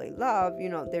people they love,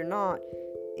 they're not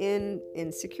in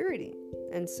insecurity.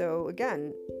 And so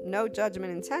again, no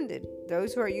judgment intended.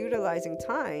 Those who are utilizing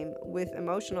time with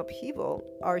emotional upheaval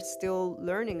are still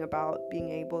learning about being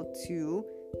able to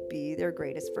be their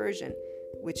greatest version,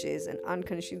 which is an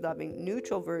unconditionally loving,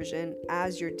 neutral version,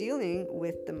 as you're dealing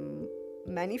with the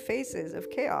many phases of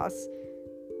chaos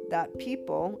that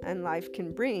people and life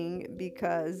can bring,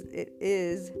 because it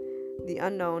is the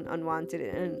unknown, unwanted,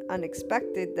 and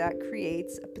unexpected that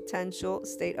creates a potential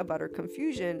state of utter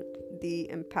confusion. The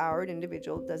empowered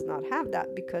individual does not have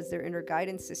that, because their inner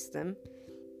guidance system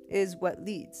is what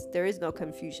leads. There is no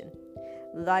confusion.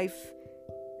 Life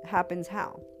happens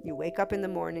how? You wake up in the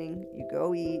morning, you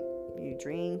go eat, you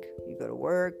drink, you go to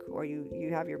work, or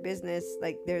you have your business.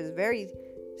 Like, there's a very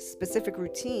specific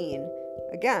routine.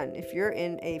 Again, if you're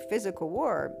in a physical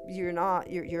war, you're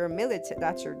a military.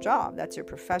 That's your job, that's your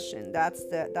profession, that's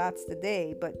the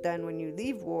day. But then when you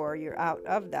leave war, you're out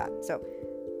of that. So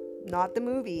not the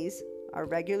movies, our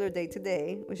regular day to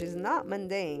day, which is not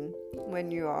mundane.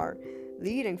 When you are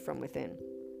leading from within,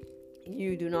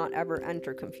 you do not ever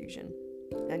enter confusion,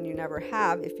 and you never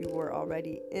have if you were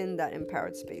already in that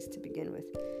empowered space to begin with.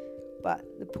 But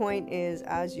the point is,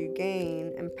 as you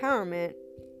gain empowerment,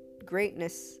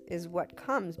 greatness is what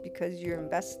comes, because you're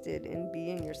invested in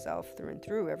being yourself through and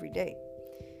through every day.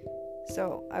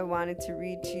 So I wanted to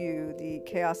read to you the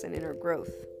chaos and inner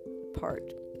growth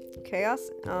part. Chaos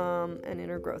and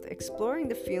inner growth. Exploring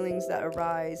the feelings that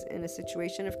arise in a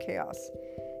situation of chaos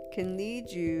can lead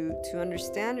you to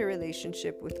understand your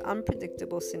relationship with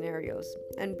unpredictable scenarios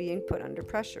and being put under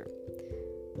pressure.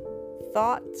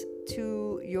 Thought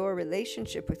to your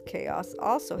relationship with chaos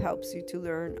also helps you to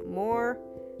learn more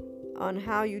on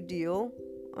how you deal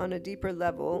on a deeper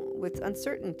level with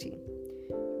uncertainty.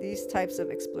 These types of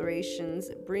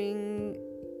explorations bring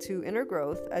to inner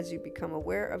growth as you become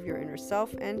aware of your inner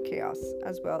self and chaos,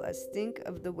 as well as think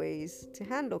of ways to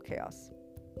handle chaos.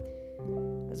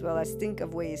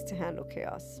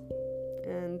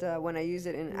 And when I use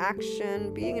it in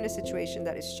action, being in a situation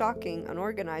that is shocking,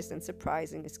 unorganized, and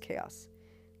surprising is chaos.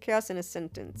 Chaos in a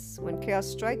sentence. When chaos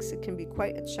strikes, it can be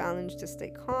quite a challenge to stay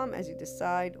calm as you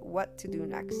decide what to do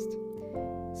next.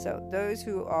 So those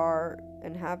who are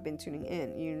and have been tuning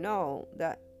in, you know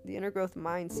that the inner growth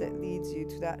mindset leads you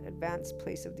to that advanced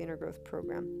place of the inner growth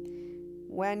program.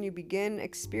 When you begin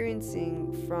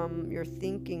experiencing from your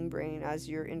thinking brain as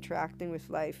you're interacting with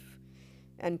life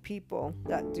and people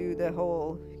that do the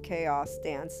whole chaos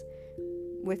dance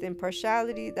with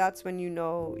impartiality, that's when you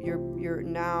know you're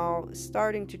now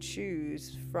starting to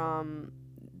choose from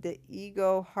the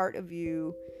ego heart of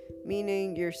you,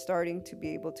 meaning you're starting to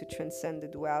be able to transcend the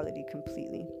duality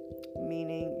completely,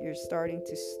 meaning you're starting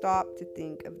to stop to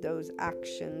think of those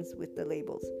actions with the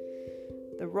labels.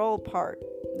 The role part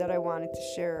that I wanted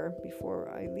to share before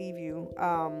I leave you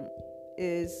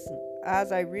is,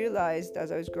 as I realized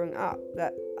as I was growing up,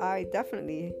 that I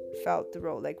definitely felt the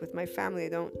role. Like with my family, I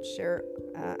don't share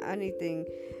anything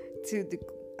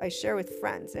I share with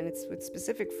friends, and it's with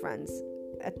specific friends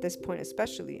at this point,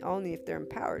 especially only if they're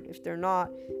empowered. If they're not,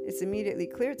 it's immediately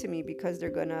clear to me, because they're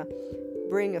gonna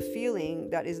bring a feeling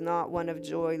that is not one of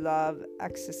joy, love,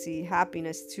 ecstasy,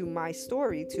 happiness to my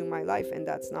story, to my life. And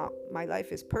that's not, my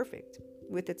life is perfect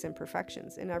with its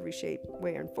imperfections in every shape,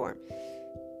 way, and form.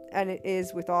 And it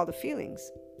is with all the feelings.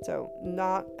 So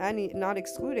not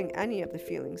excluding any of the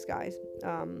feelings, guys.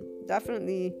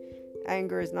 Definitely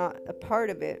anger is not a part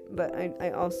of it, but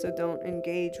I also don't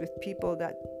engage with people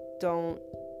that don't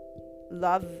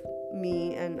love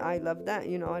me and I love that.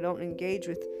 I don't engage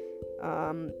with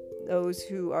those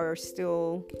who are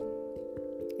still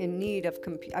in need of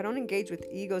I don't engage with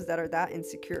egos that are that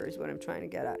insecure, is what I'm trying to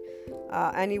get at.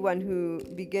 Anyone who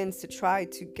begins to try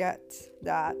to get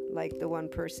that, like the one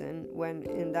person, when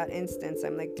in that instance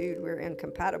I'm like, dude, we're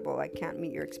incompatible, I can't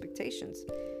meet your expectations.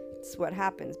 It's what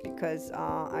happens, because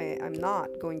I'm not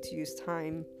going to use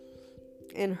time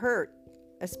in hurt,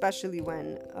 especially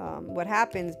when what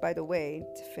happens, by the way,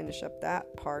 to finish up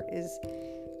that part, is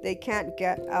they can't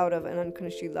get out of an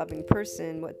unconditionally loving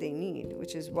person what they need,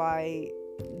 which is why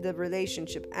the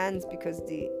relationship ends, because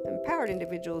the empowered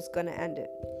individual is going to end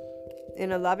it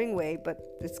in a loving way, but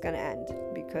it's going to end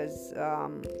because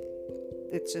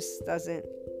it just doesn't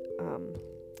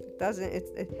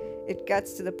it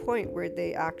gets to the point where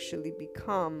they actually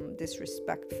become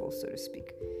disrespectful, so to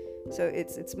speak. So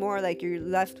it's more like you're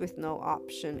left with no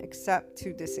option except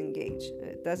to disengage.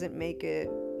 It doesn't make it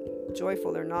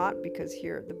joyful or not, because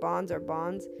here the bonds are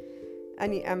bonds.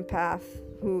 Any empath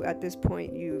who at this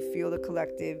point you feel the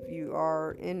collective, you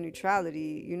are in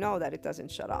neutrality, you know that it doesn't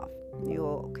shut off.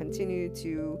 You'll continue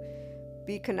to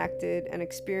be connected and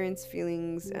experience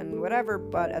feelings and whatever,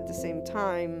 but at the same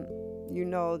time, you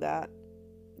know that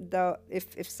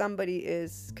if somebody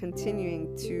is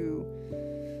continuing to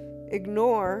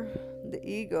ignore the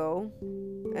ego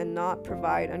and not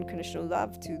provide unconditional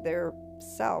love to their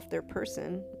self, their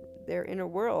person, their inner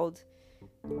world,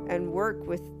 and work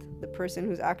with the person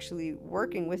who's actually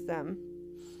working with them,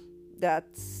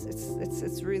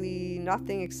 it's really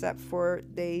nothing except for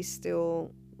they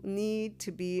still need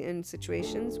to be in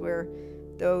situations where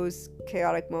those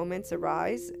chaotic moments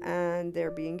arise and they're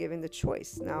being given the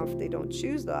choice. Now, if they don't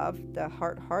choose love, the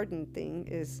heart-hardened thing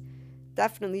is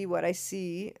definitely what I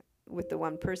see with the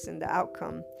one person, the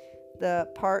outcome. The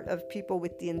part of people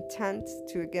with the intent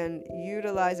to, again,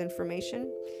 utilize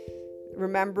information.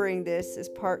 Remembering this is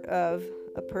part of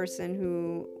a person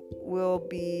who will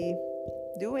be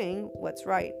doing what's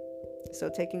right.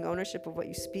 So taking ownership of what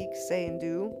you speak, say, and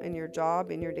do in your job,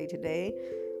 in your day-to-day,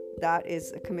 that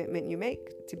is a commitment you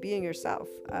make to being yourself.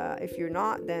 If you're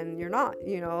not, then you're not.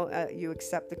 You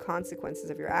accept the consequences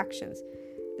of your actions.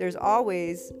 There's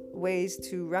always ways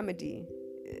to remedy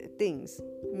things,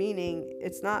 meaning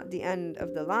it's not the end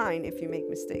of the line if you make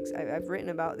mistakes. I've written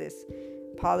about this.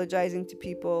 Apologizing to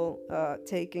people,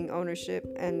 taking ownership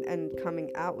and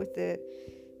coming out with it.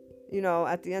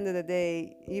 At the end of the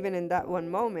day, even in that one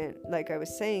moment, like I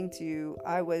was saying to you,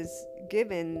 I was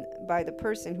given by the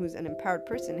person who's an empowered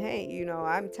person, hey,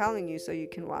 I'm telling you so you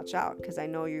can watch out, because I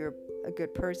know you're a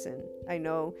good person. I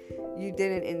know you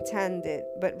didn't intend it.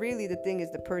 But really the thing is,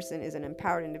 the person is an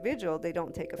empowered individual. They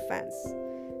don't take offense.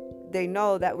 They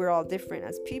know that we're all different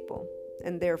as people,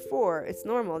 and therefore it's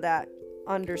normal that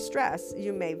under stress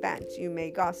you may vent, you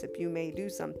may gossip, you may do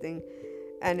something,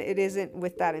 and it isn't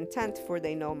with that intent, for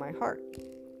they know my heart.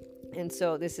 And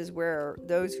so this is where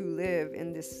those who live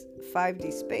in this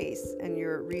 5D space, and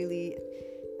you're really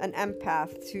an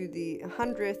empath to the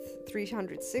 100th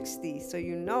 360, so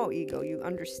ego, you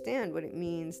understand what it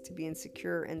means to be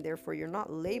insecure, and therefore you're not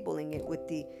labeling it with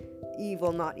the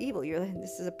evil, not evil.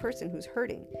 This is a person who's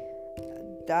hurting.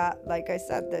 That, like I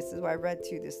said, this is why I read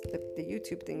to this the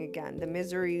YouTube thing again. The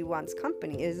misery wants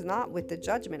company. It is not with the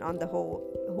judgment on the whole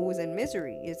who's in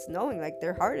misery. It's knowing like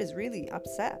their heart is really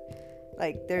upset.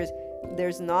 Like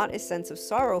there's not a sense of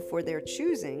sorrow for their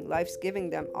choosing. Life's giving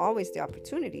them always the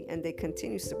opportunity, and they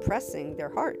continue suppressing their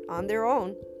heart on their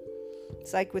own.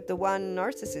 It's like with the one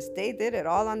narcissist, they did it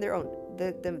all on their own.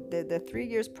 The 3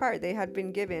 years prior, they had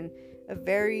been given a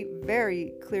very,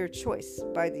 very clear choice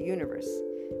by the universe.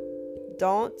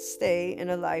 Don't stay in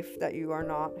a life that you are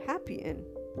not happy in.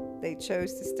 They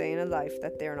chose to stay in a life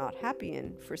that they're not happy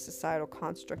in for societal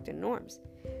construct and norms.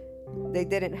 They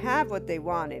didn't have what they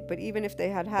wanted, but even if they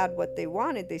had had what they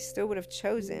wanted, they still would have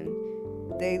chosen.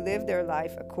 They live their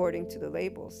life according to the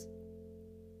labels.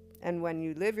 And when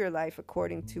you live your life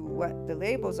according to what the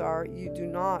labels are, you do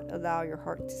not allow your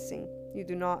heart to sing. You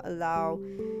do not allow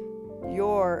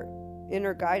your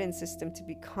inner guidance system to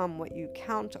become what you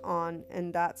count on,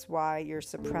 and that's why you're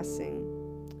suppressing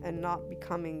and not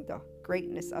becoming the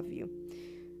greatness of you.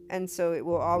 And so it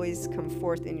will always come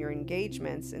forth in your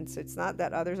engagements. And so it's not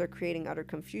that others are creating utter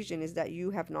confusion, is that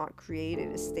you have not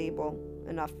created a stable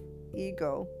enough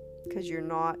ego, because you're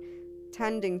not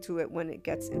tending to it when it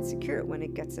gets insecure, when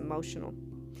it gets emotional.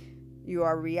 You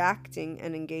are reacting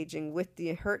and engaging with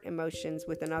the hurt emotions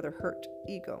with another hurt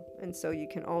ego. And so you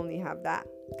can only have that,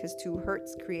 because two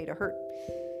hurts create a hurt.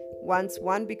 Once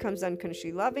one becomes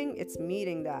unconditionally loving, it's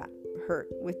meeting that hurt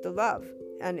with the love.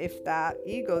 And if that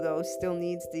ego, though, still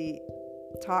needs the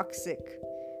toxic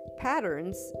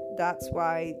patterns, that's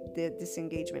why the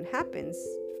disengagement happens.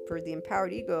 For the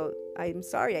empowered ego, I'm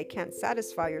sorry, I can't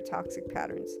satisfy your toxic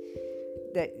patterns.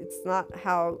 That it's not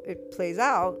how it plays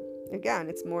out. Again,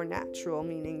 it's more natural,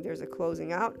 meaning there's a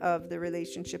closing out of the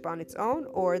relationship on its own,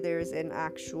 or there's an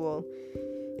actual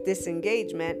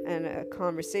disengagement and a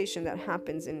conversation that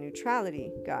happens in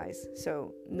neutrality, guys.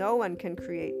 So no one can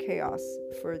create chaos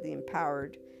for the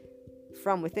empowered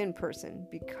from within person,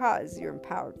 because you're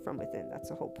empowered from within. That's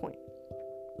the whole point.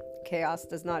 Chaos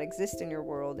does not exist in your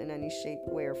world in any shape,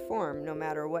 way, or form, no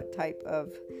matter what type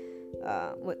of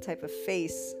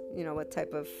face, what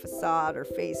type of facade or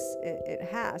face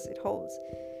it holds.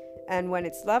 And when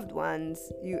it's loved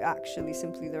ones, you actually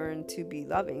simply learn to be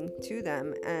loving to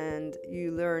them, and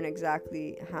you learn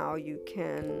exactly how you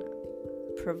can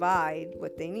provide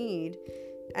what they need,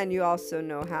 and you also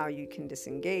know how you can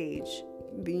disengage,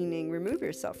 meaning remove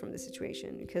yourself from the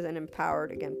situation, because an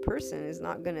empowered, again, person is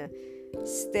not going to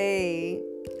stay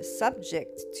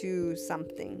subject to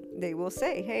something. They will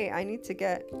say, hey, I need to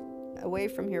get away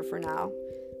from here for now.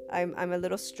 I'm a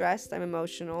little stressed, I'm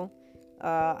emotional,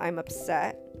 I'm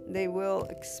upset. They will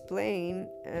explain,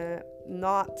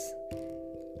 not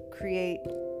create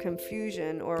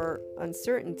confusion or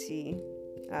uncertainty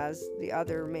as the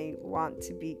other may want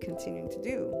to be continuing to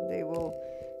do. They will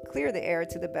clear the air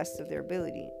to the best of their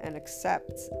ability and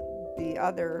accept the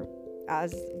other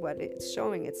as what it's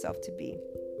showing itself to be.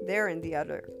 They're in the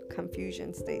other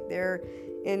confusion state. They're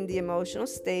in the emotional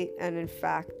state, and in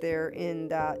fact, they're in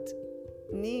that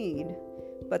need,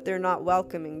 but they're not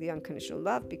welcoming the unconditional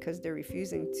love because they're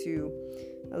refusing to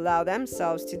allow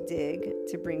themselves to dig,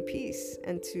 to bring peace,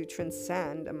 and to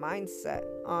transcend a mindset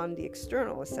on the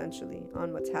external, essentially,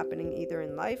 on what's happening either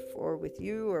in life or with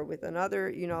you or with another.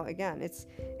 Again,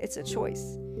 it's a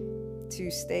choice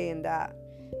to stay in that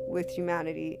with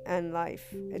humanity and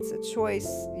life. It's a choice,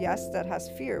 yes, that has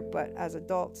fear, but as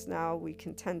adults now we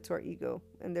can tend to our ego,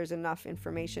 and there's enough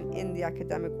information in the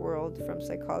academic world, from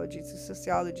psychology to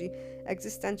sociology,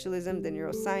 existentialism, the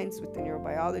neuroscience with the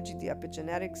neurobiology, the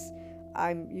epigenetics.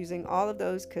 I'm using all of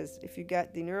those because if you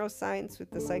get the neuroscience with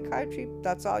the psychiatry,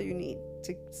 that's all you need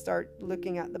to start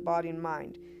looking at the body and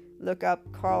mind. Look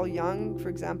up Carl Jung, for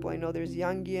example. I know there's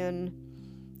Jungian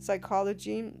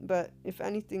psychology, but if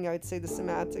anything, I would say the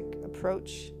somatic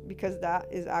approach, because that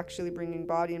is actually bringing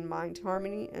body and mind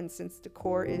harmony. And since the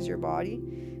core is your body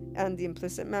and the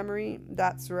implicit memory,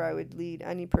 that's where I would lead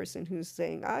any person who's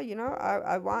saying,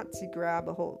 I want to grab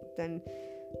a hold. Then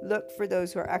look for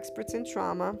those who are experts in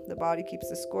trauma. The Body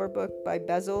Keeps the Score book by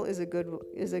Bezel is a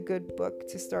good book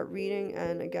to start reading.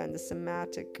 And again, the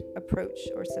somatic approach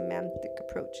or semantic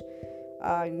approach.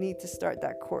 I need to start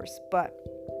that course. But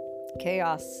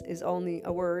chaos is only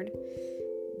a word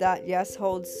that, yes,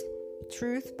 holds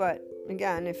truth, but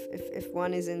again, if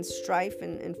one is in strife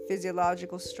and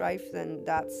physiological strife, then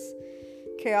that's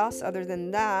chaos. Other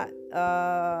than that,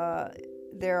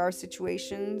 there are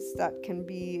situations that can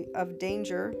be of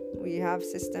danger. We have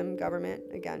system, government.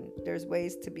 Again, there's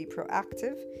ways to be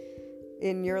proactive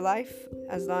in your life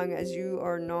as long as you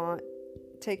are not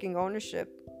taking ownership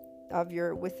of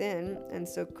your within, and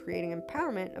so creating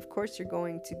empowerment. Of course, you're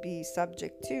going to be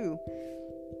subject to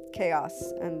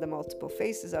chaos and the multiple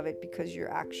faces of it, because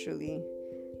you're actually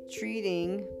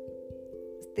treating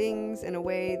things in a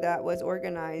way that was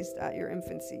organized at your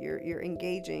infancy. You're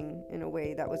engaging in a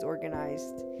way that was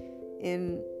organized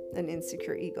in an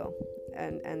insecure ego,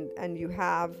 and you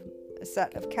have a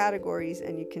set of categories,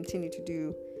 and you continue to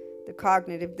do the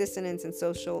cognitive dissonance and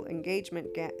social engagement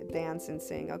dance and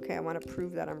saying, okay, I want to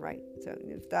prove that I'm right. So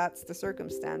if that's the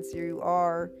circumstance, you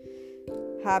are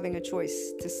having a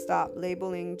choice to stop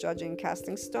labeling, judging,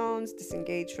 casting stones,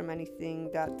 disengage from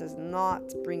anything that does not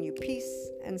bring you peace,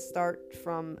 and start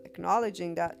from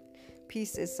acknowledging that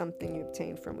peace is something you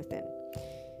obtain from within.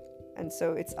 And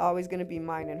so it's always going to be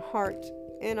mind and heart.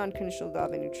 In unconditional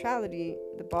love and neutrality,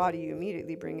 the body, you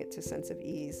immediately bring it to a sense of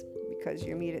ease, because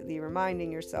you're immediately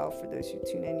reminding yourself, for those who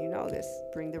tune in, you know this,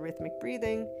 bring the rhythmic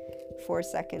breathing, 4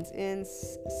 seconds in,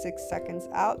 6 seconds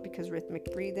out, because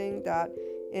rhythmic breathing, that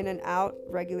in and out,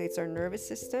 regulates our nervous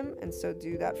system. And so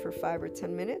do that for 5 or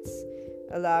 10 minutes.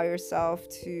 Allow yourself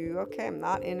to, okay, I'm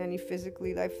not in any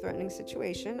physically life-threatening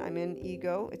situation. I'm in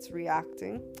ego. It's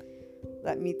reacting.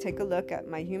 Let me take a look at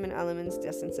my human elements, the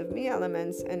essence of me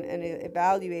elements, and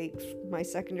evaluate my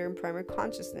secondary and primary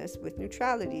consciousness with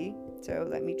neutrality. So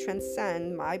let me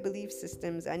transcend my belief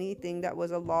systems, anything that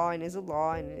was a law and is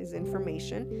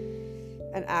information,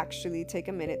 and actually take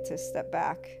a minute to step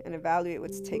back and evaluate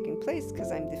what's taking place,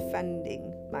 because I'm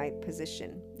defending my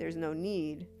position. There's no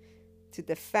need to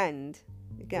defend.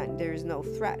 Again, there is no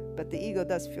threat, but the ego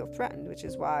does feel threatened, which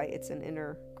is why it's an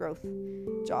inner growth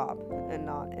job and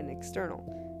not an external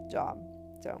job.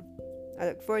 So I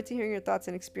look forward to hearing your thoughts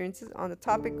and experiences on the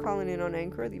topic. Calling in on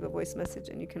Anchor, leave a voice message,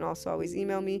 and you can also always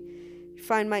email me. You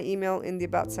find my email in the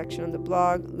About section on the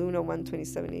blog,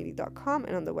 luna12780.com,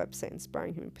 and on the website,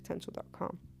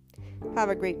 inspiringhumanpotential.com. Have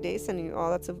a great day. Sending you all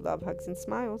lots of love, hugs, and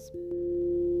smiles.